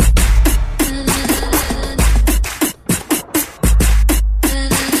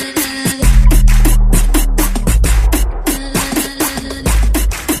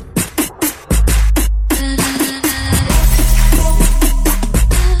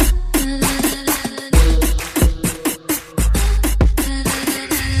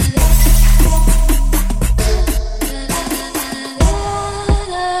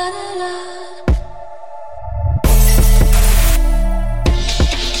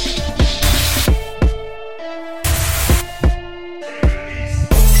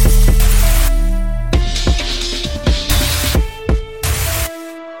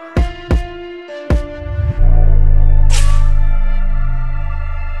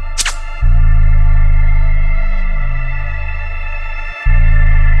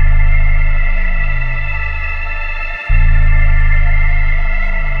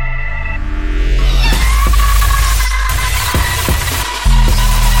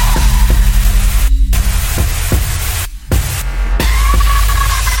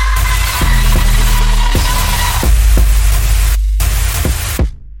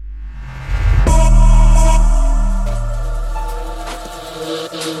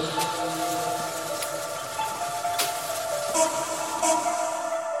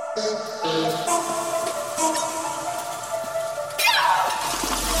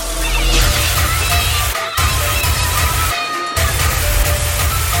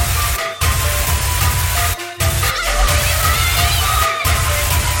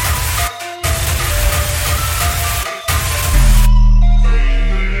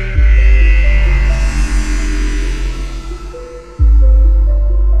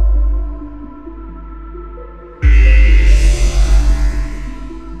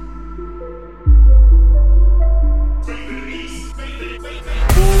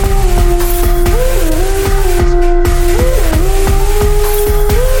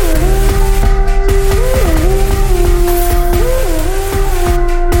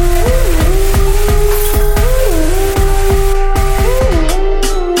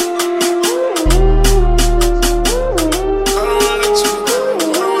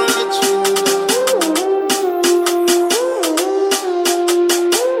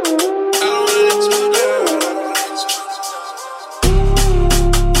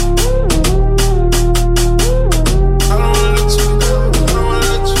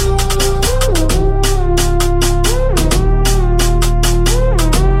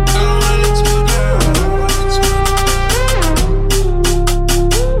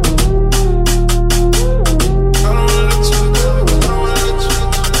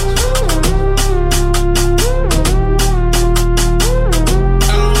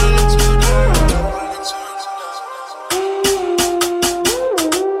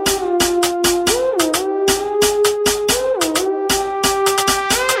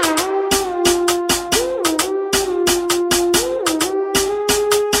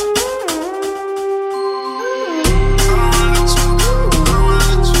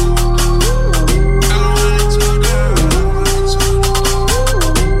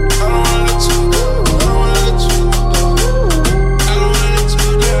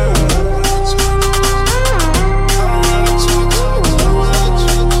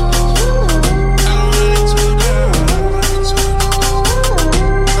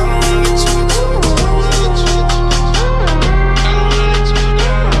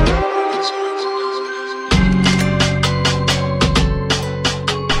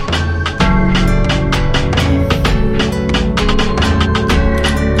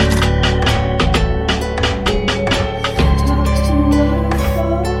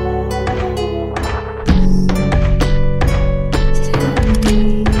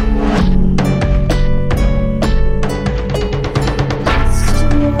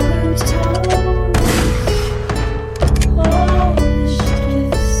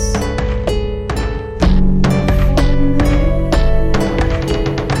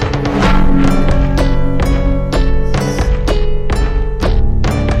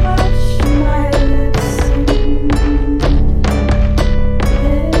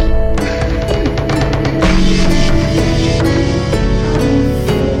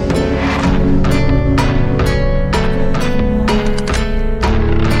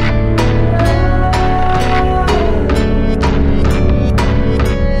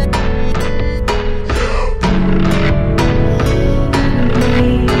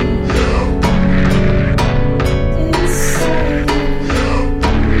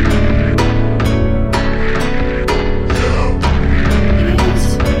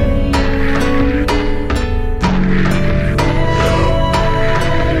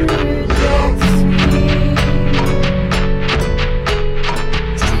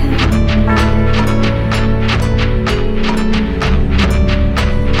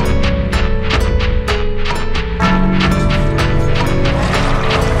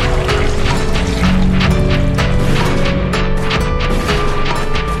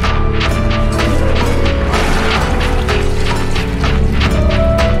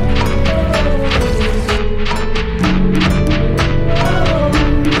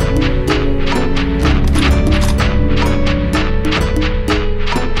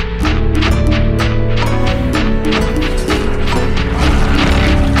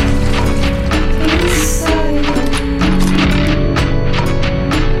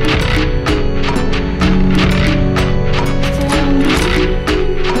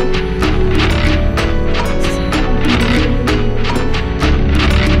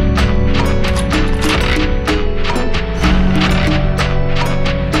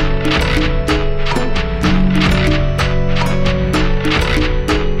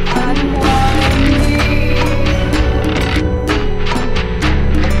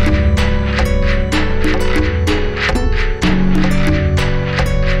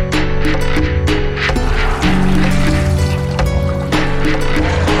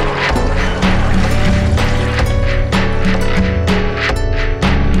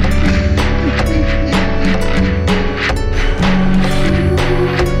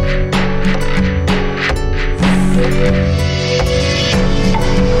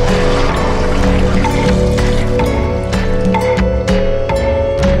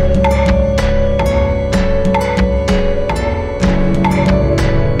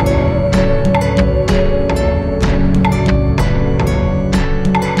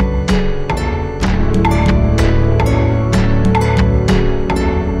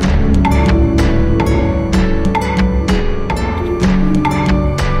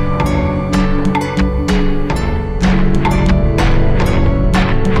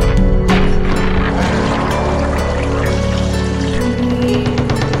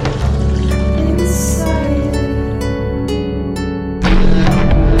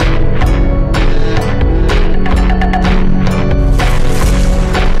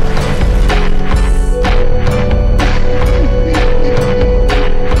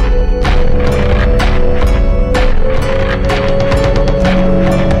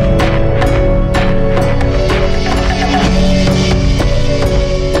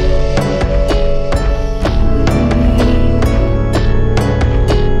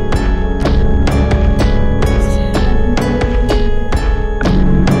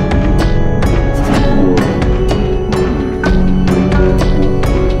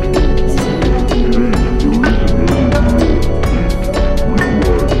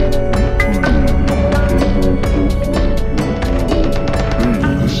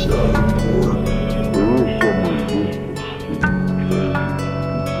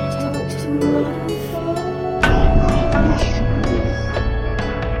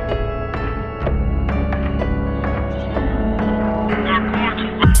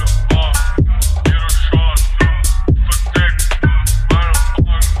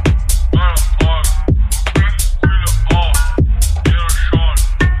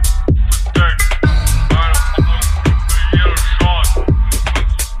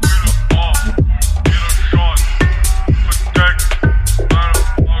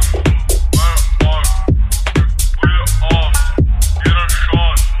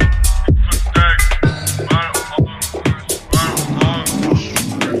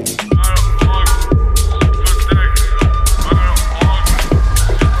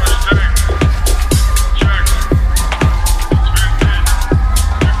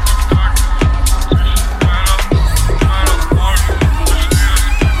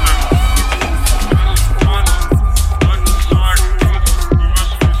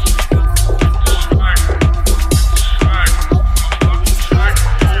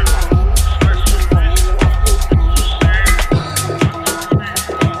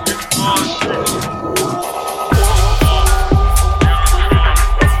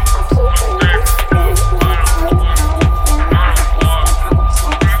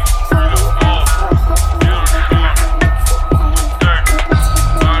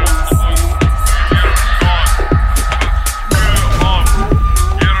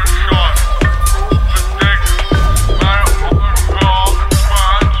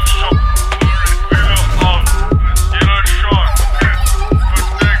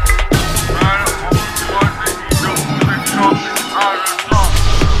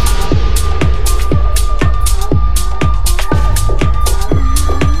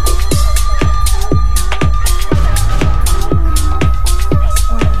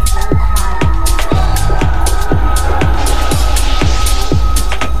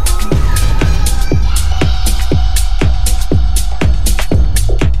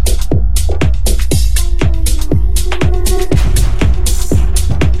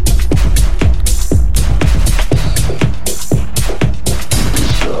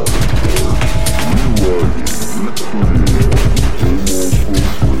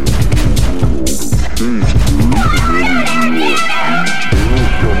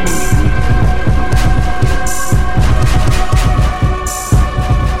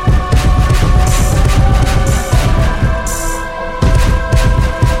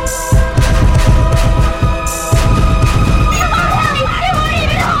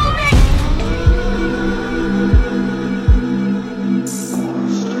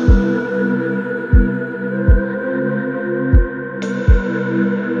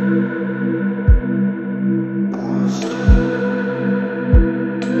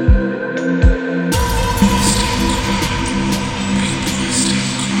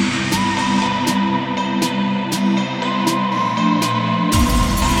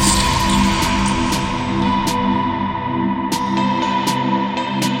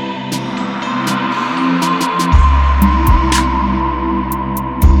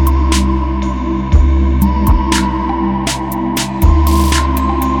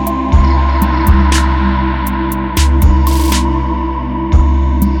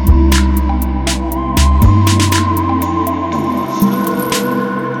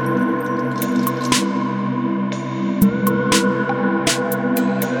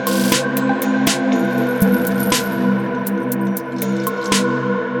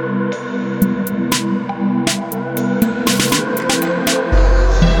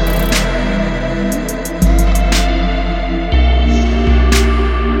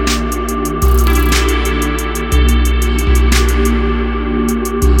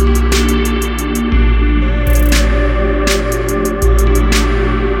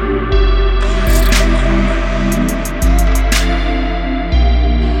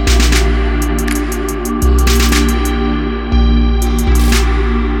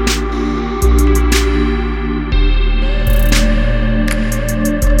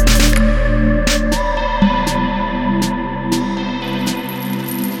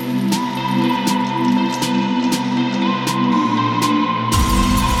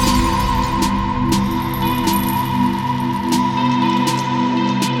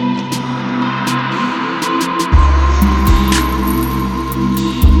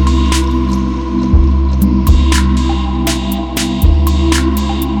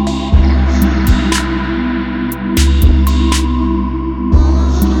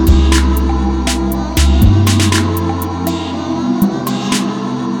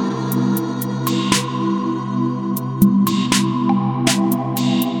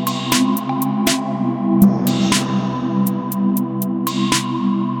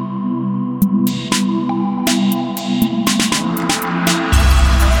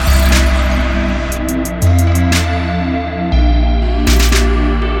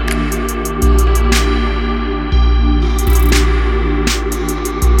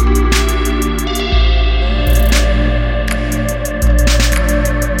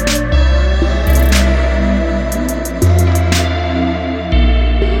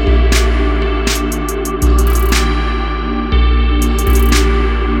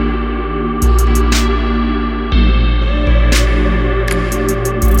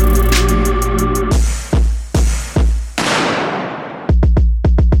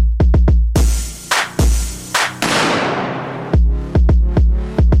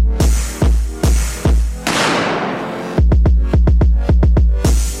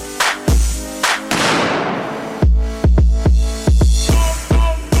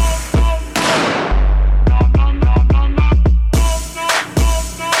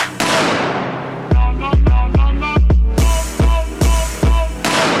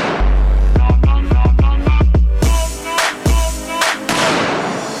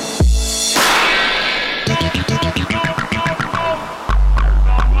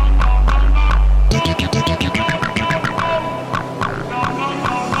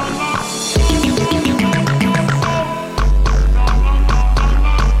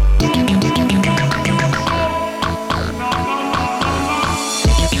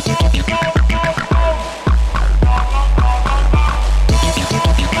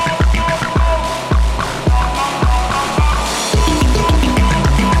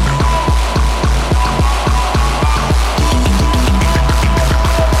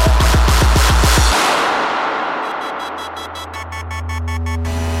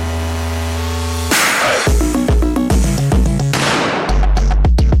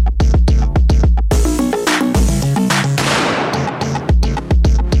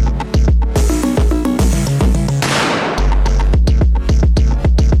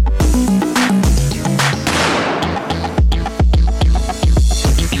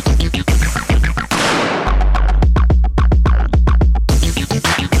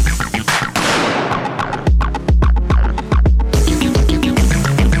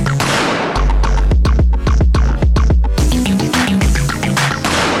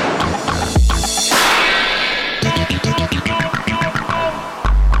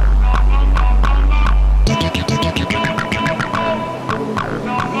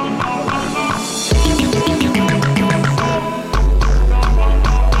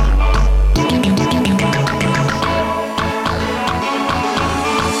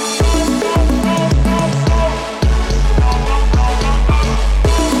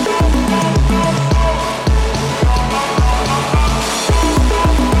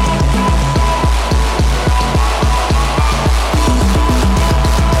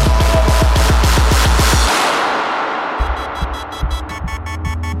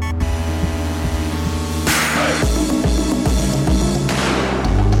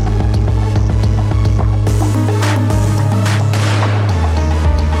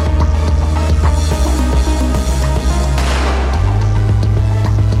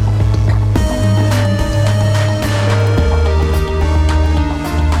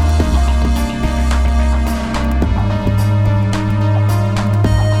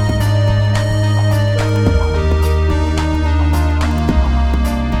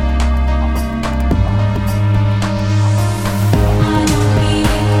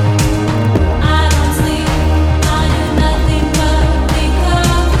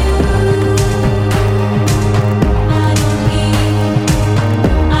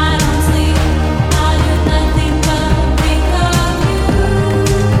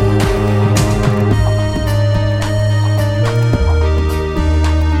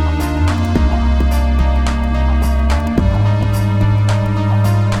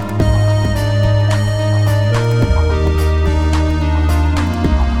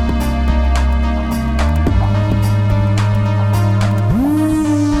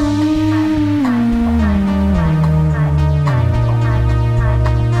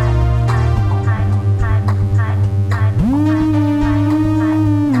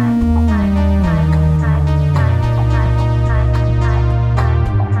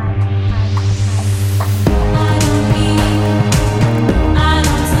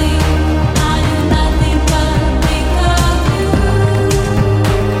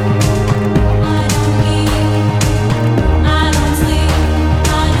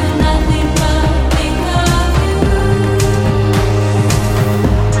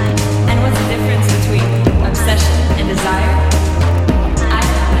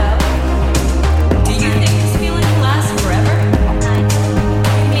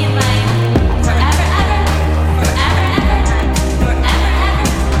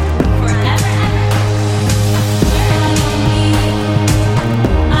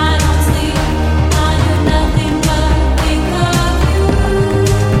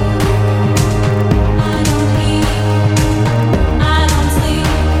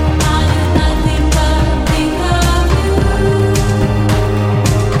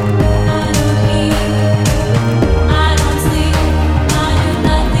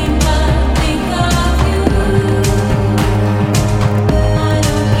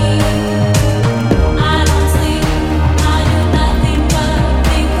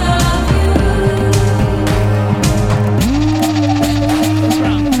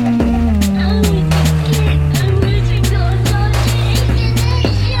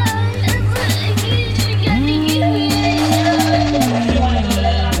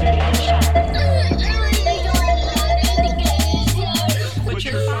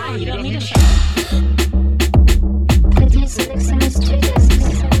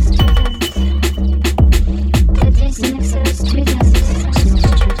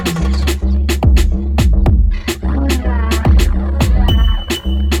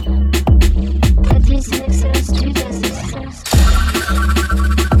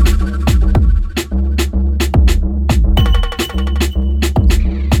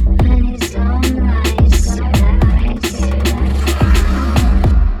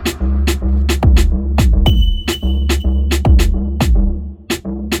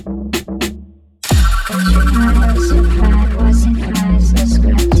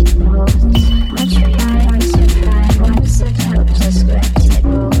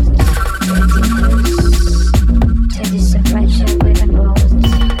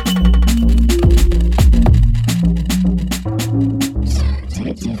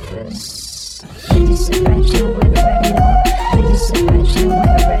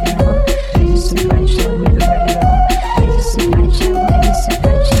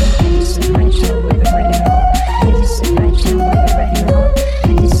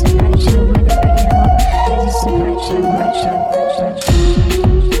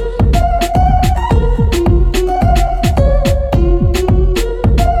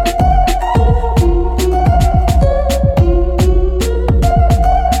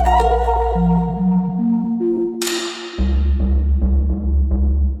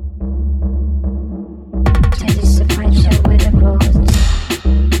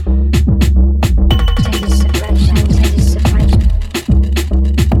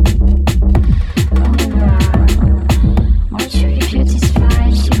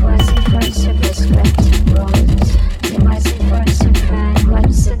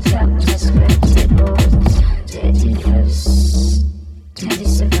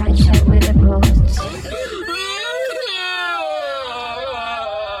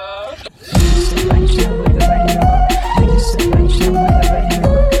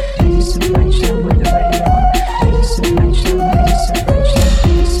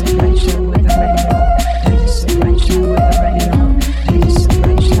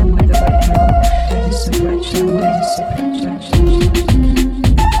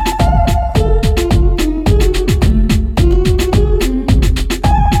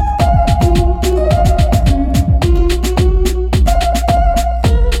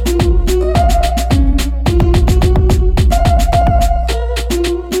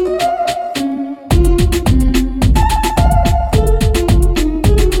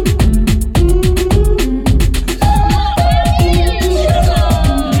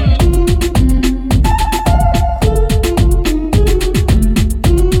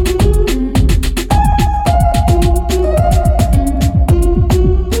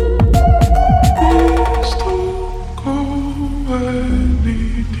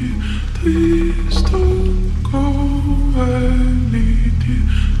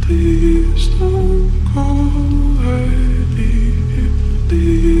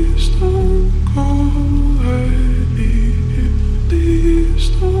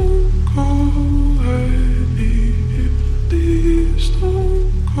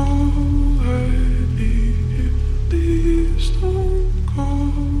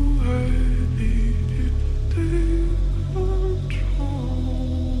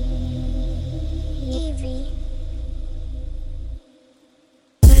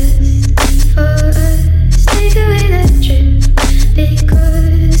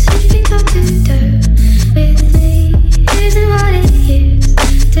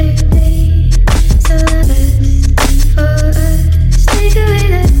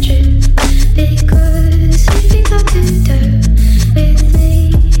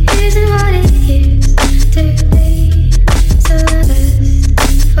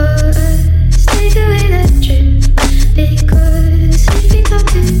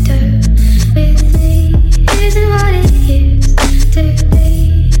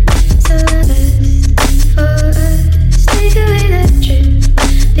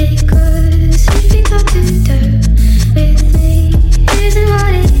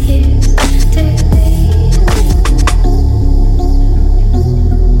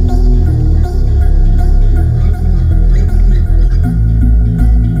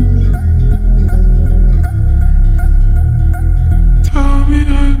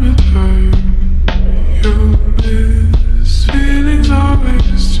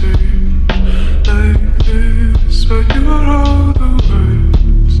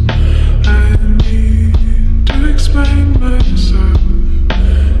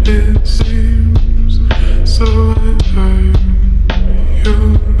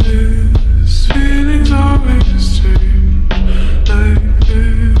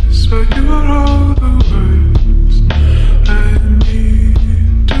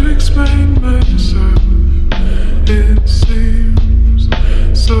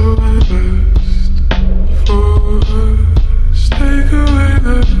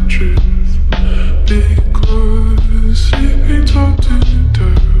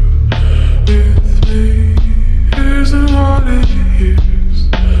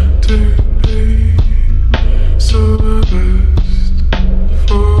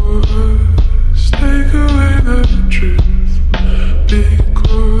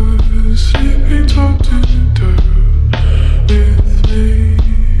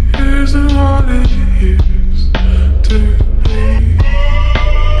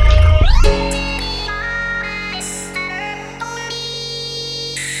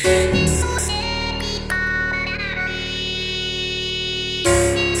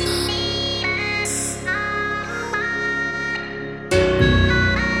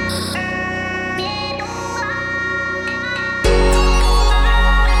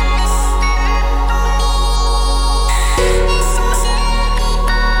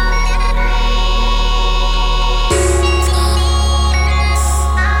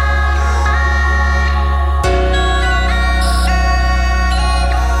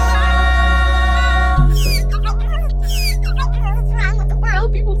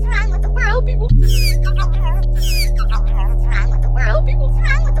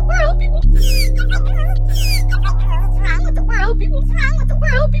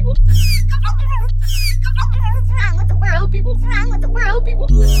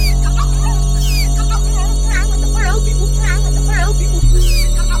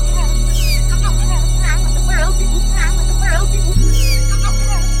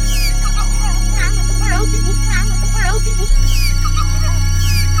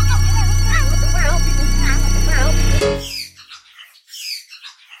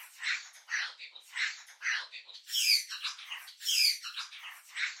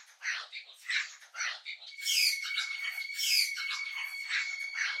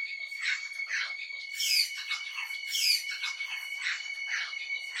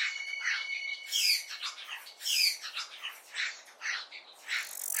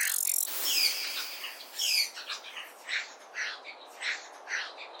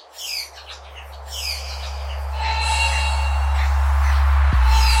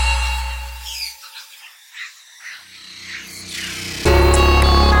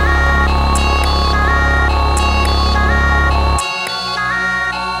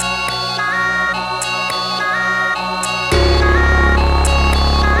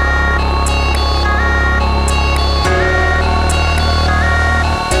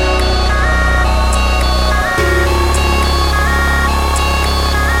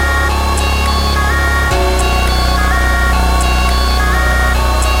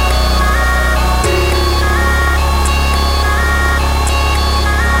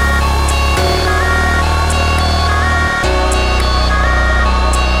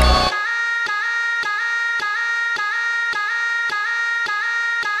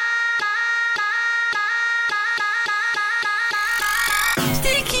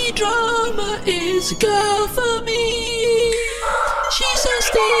 Sticky drama is a girl for me. She's so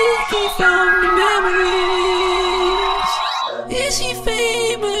sticky from the memories. Is he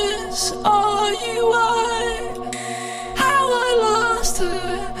famous? Are you I? How I lost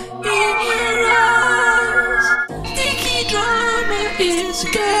her in your eyes. Sticky drama is a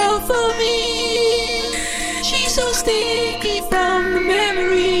girl for me. She's so sticky from the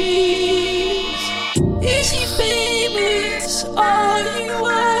memories. Is he famous? Are you I?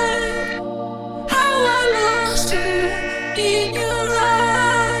 How I lost her in your eyes.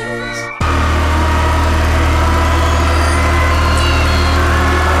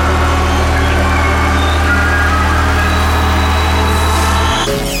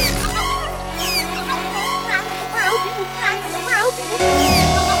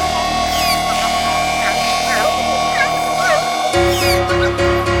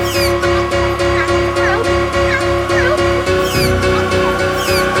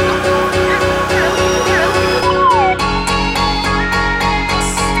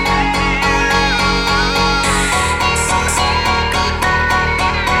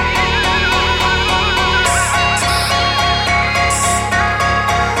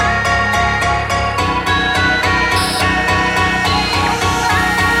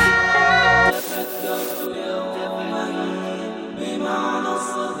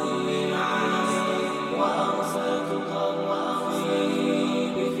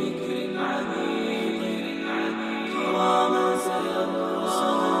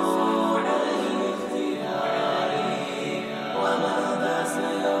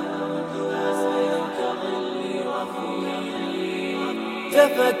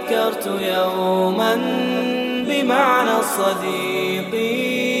 تفكرت يوما بمعنى الصديق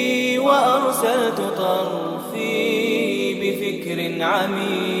وأرسلت طرفي بفكر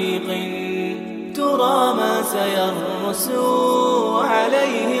عميق ترى ما سيرس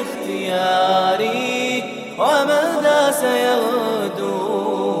عليه اختياري وماذا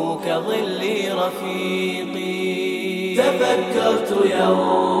سيغدو كظل رفيقي. تفكرت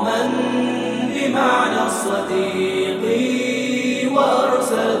يوما بمعنى الصديق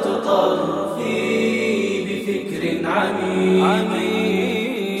وأرسلت طرفي بفكر عميق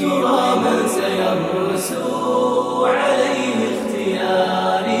ترى من سيرس عليه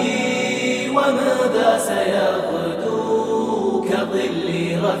اختياري وماذا سيغدو كظل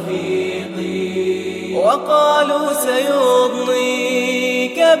رفيقي. وقالوا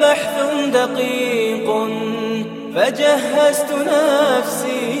سيضنيك بحث دقيق فجهزت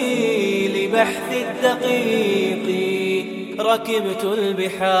نفسي لبحث الدقيق. ركبت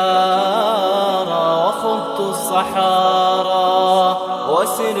البحار وخضت الصحارى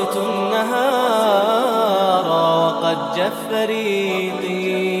وسرت النهار وقد جف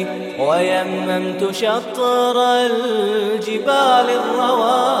ريقي ويممت شطر الجبال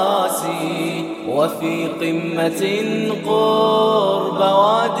الرواسي وفي قمة قرب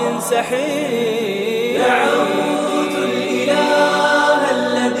واد سحيق دعوت الإله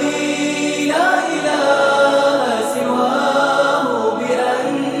الذي لا إله سواه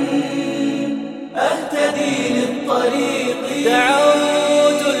بأن أهتدي للطريق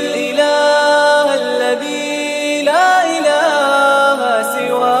دعوت الإله الذي لا إله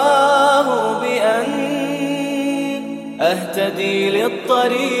سواه بأن أهتدي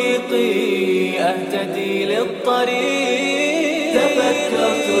للطريق أهتدي للطريق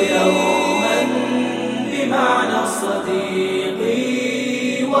تفكرت يوما بمعنى الصديق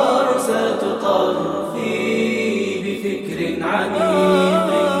وأرسلت طرفي بفكر عميق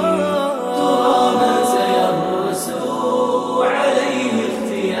ترى من سيرسو عليه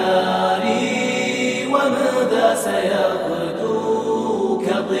اختياري وماذا سيغدو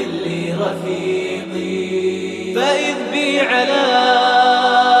كظل رفيقي فإذ بي على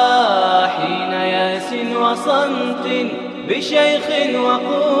حين ياس وصمت بشيخ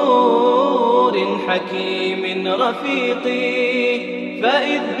وقور حكيم رفيقي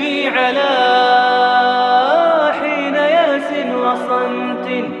فإذ بي على حين ياس وصمت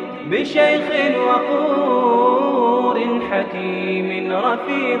بشيخ وقور حكيم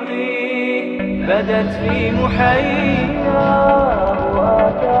رفيقي بدت في محياه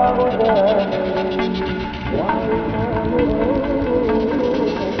آثار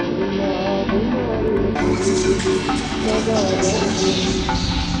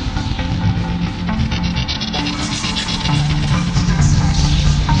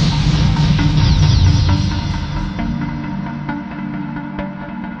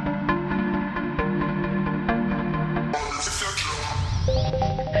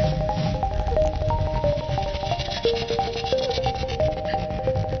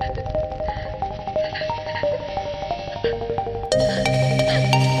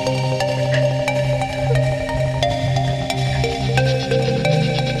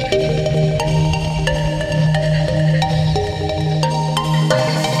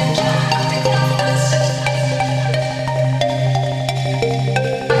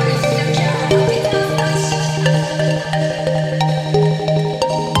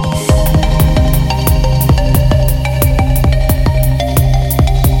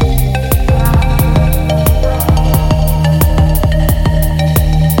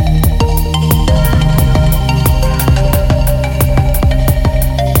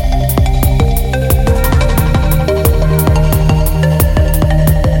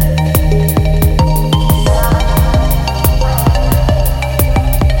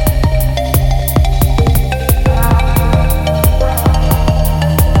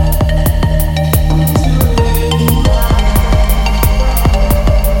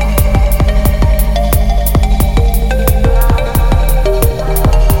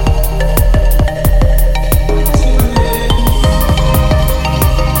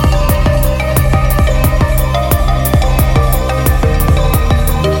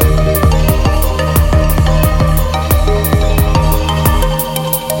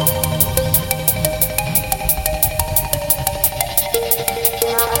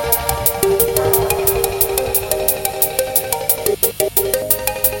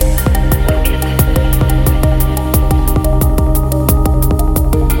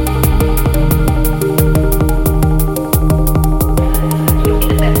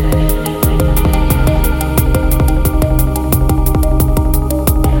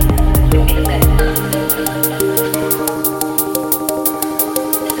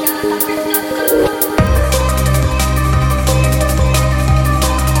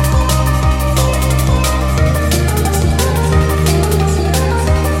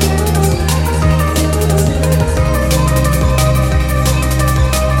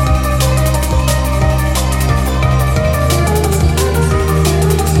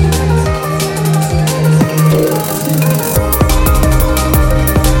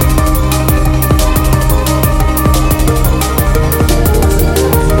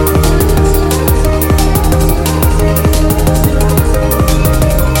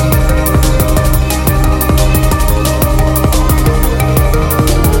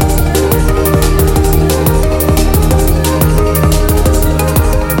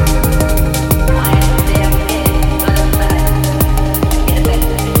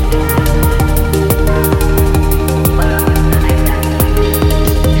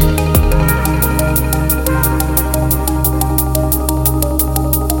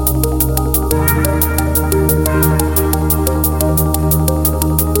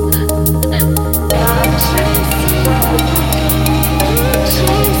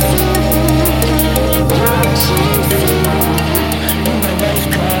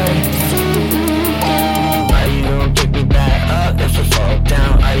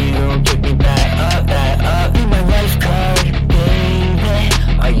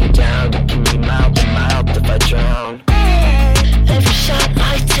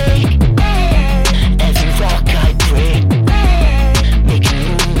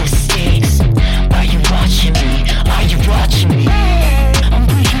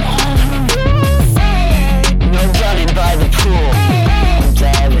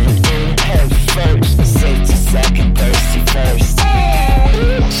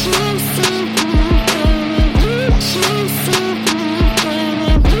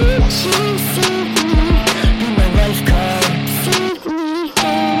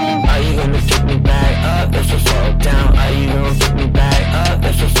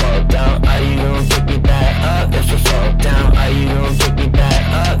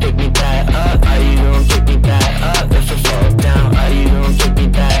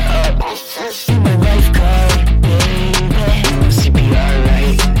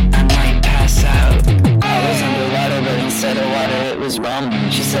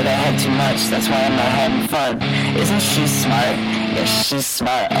much, that's why I'm not having fun. Isn't she smart? Yeah, she's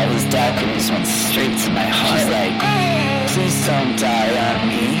smart. All those daiquiris went straight to my heart. She's like, please don't die on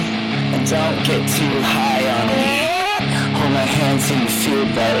me, and don't get too high on me. Hold my hand till you feel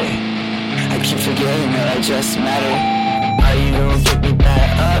better. I keep forgetting that I just matter. Are you gonna pick me back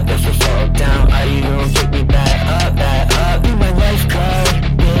up if I fall down? Are you gonna pick me back up, Be my lifeguard,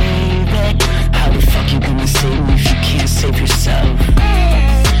 baby. How the fuck you gonna save me if you can't save yourself?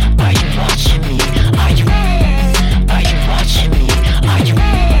 Are you watching me? Are you watching me?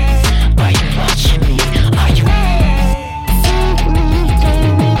 Are you watching me? Are you?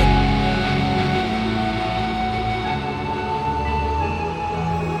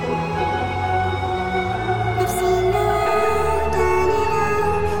 I've seen the world, done it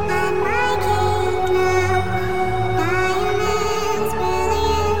all, I'm my king now. Diamonds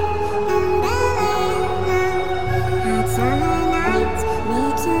brilliant and brilliant now. Hot summer nights,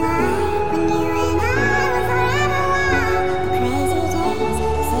 need to lie when you and I were forever wild. The crazy days,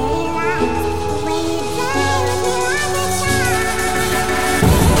 city lights, the way you play with me like a child.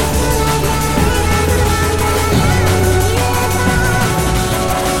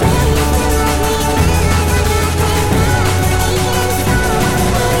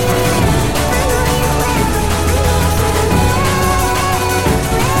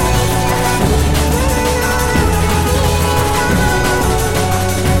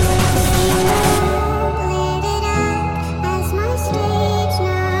 Lit it up as my stage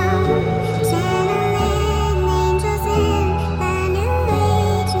now, channeling angels in the new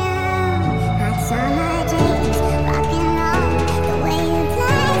age now. Hot summer days, rock and roll, the way you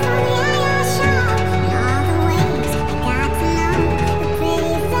play for me at your show, and all the ways I got to know your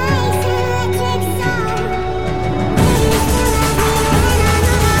pretty face and electric soul. Will you still love me when I'm no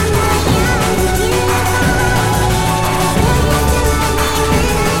longer young and beautiful? Will you still love me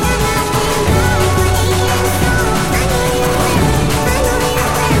when I got nothing but aching soul? I know you will, I know you will,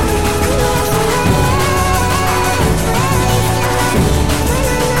 I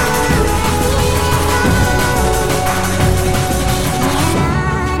know you will. Will you still love me when I'm no longer beautiful?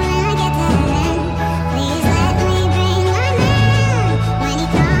 When I get to heaven, please let me bring my man. When he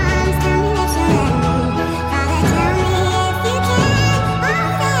comes, tell me that you let me. Father, tell me if you can.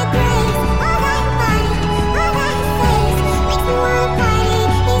 All that grace, all that body, all that face makes me wanna party.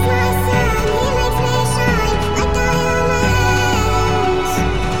 He's my sun, he makes me shine like diamonds. Will you still love me when I'm no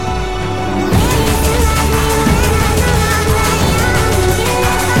longer young and beautiful? Will you still love me when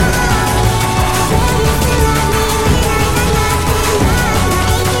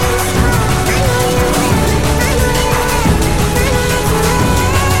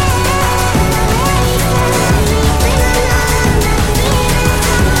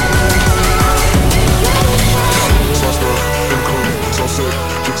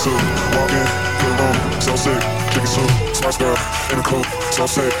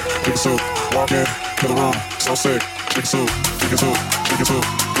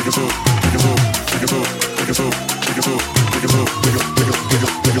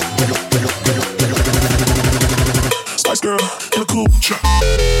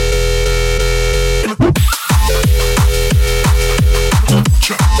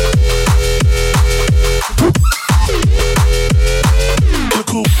got nothing but aching soul? I know you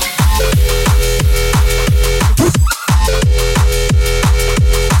will, I know you will,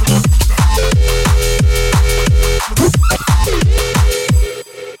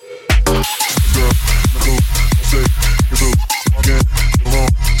 I know that you will. Will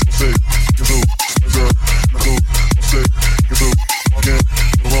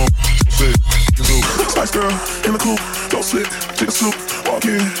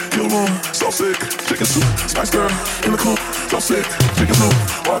you still love me when I'm no longer Spice girl in the coop, so sick, chicken soup.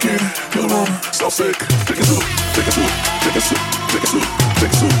 Walk in, kill the room, so sick, chicken soup. Chicken soup, chicken soup, chicken soup,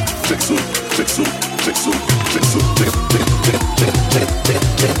 chicken soup, chicken soup, chicken soup, chicken soup, chicken soup,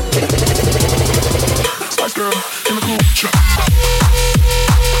 Spice girl in the coop,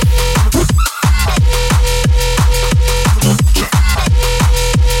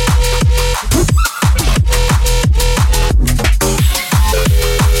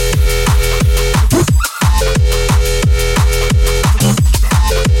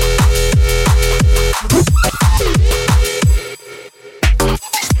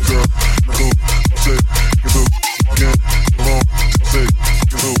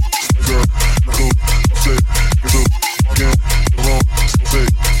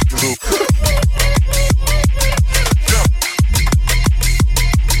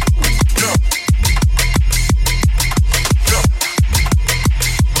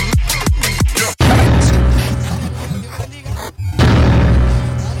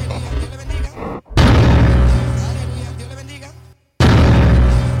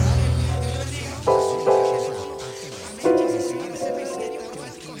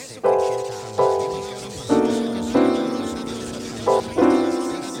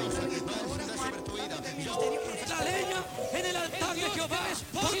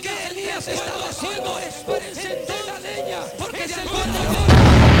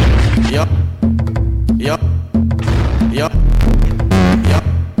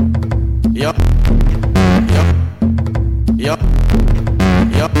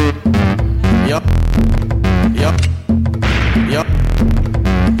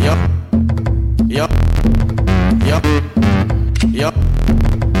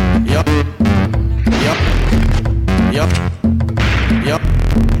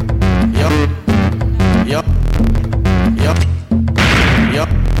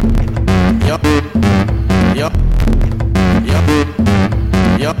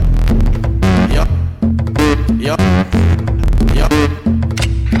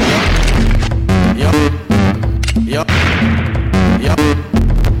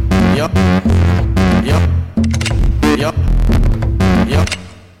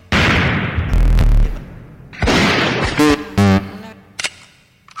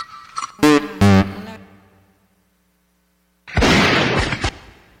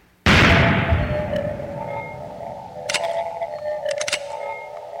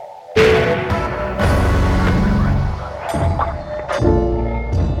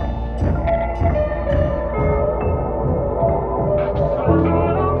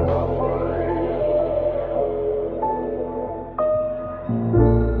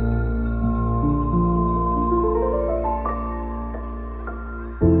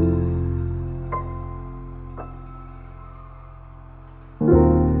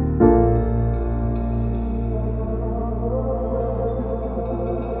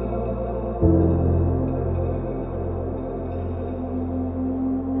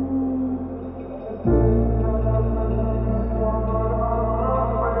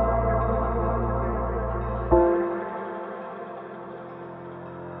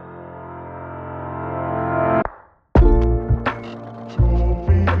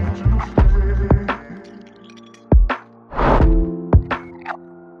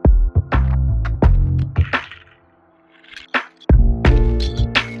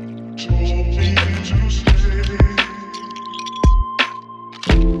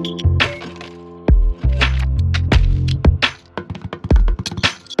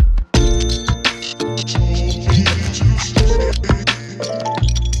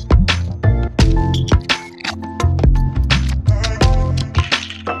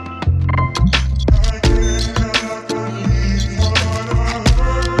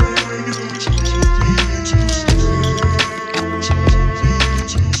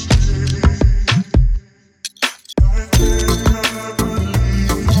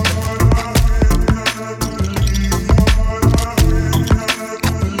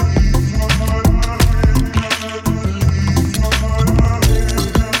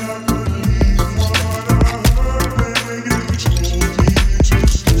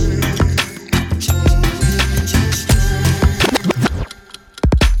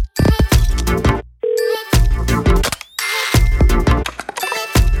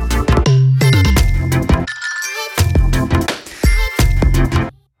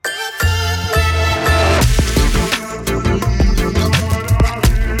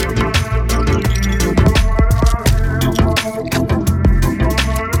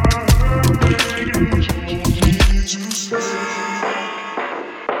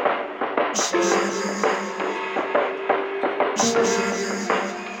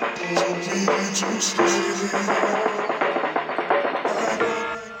 Just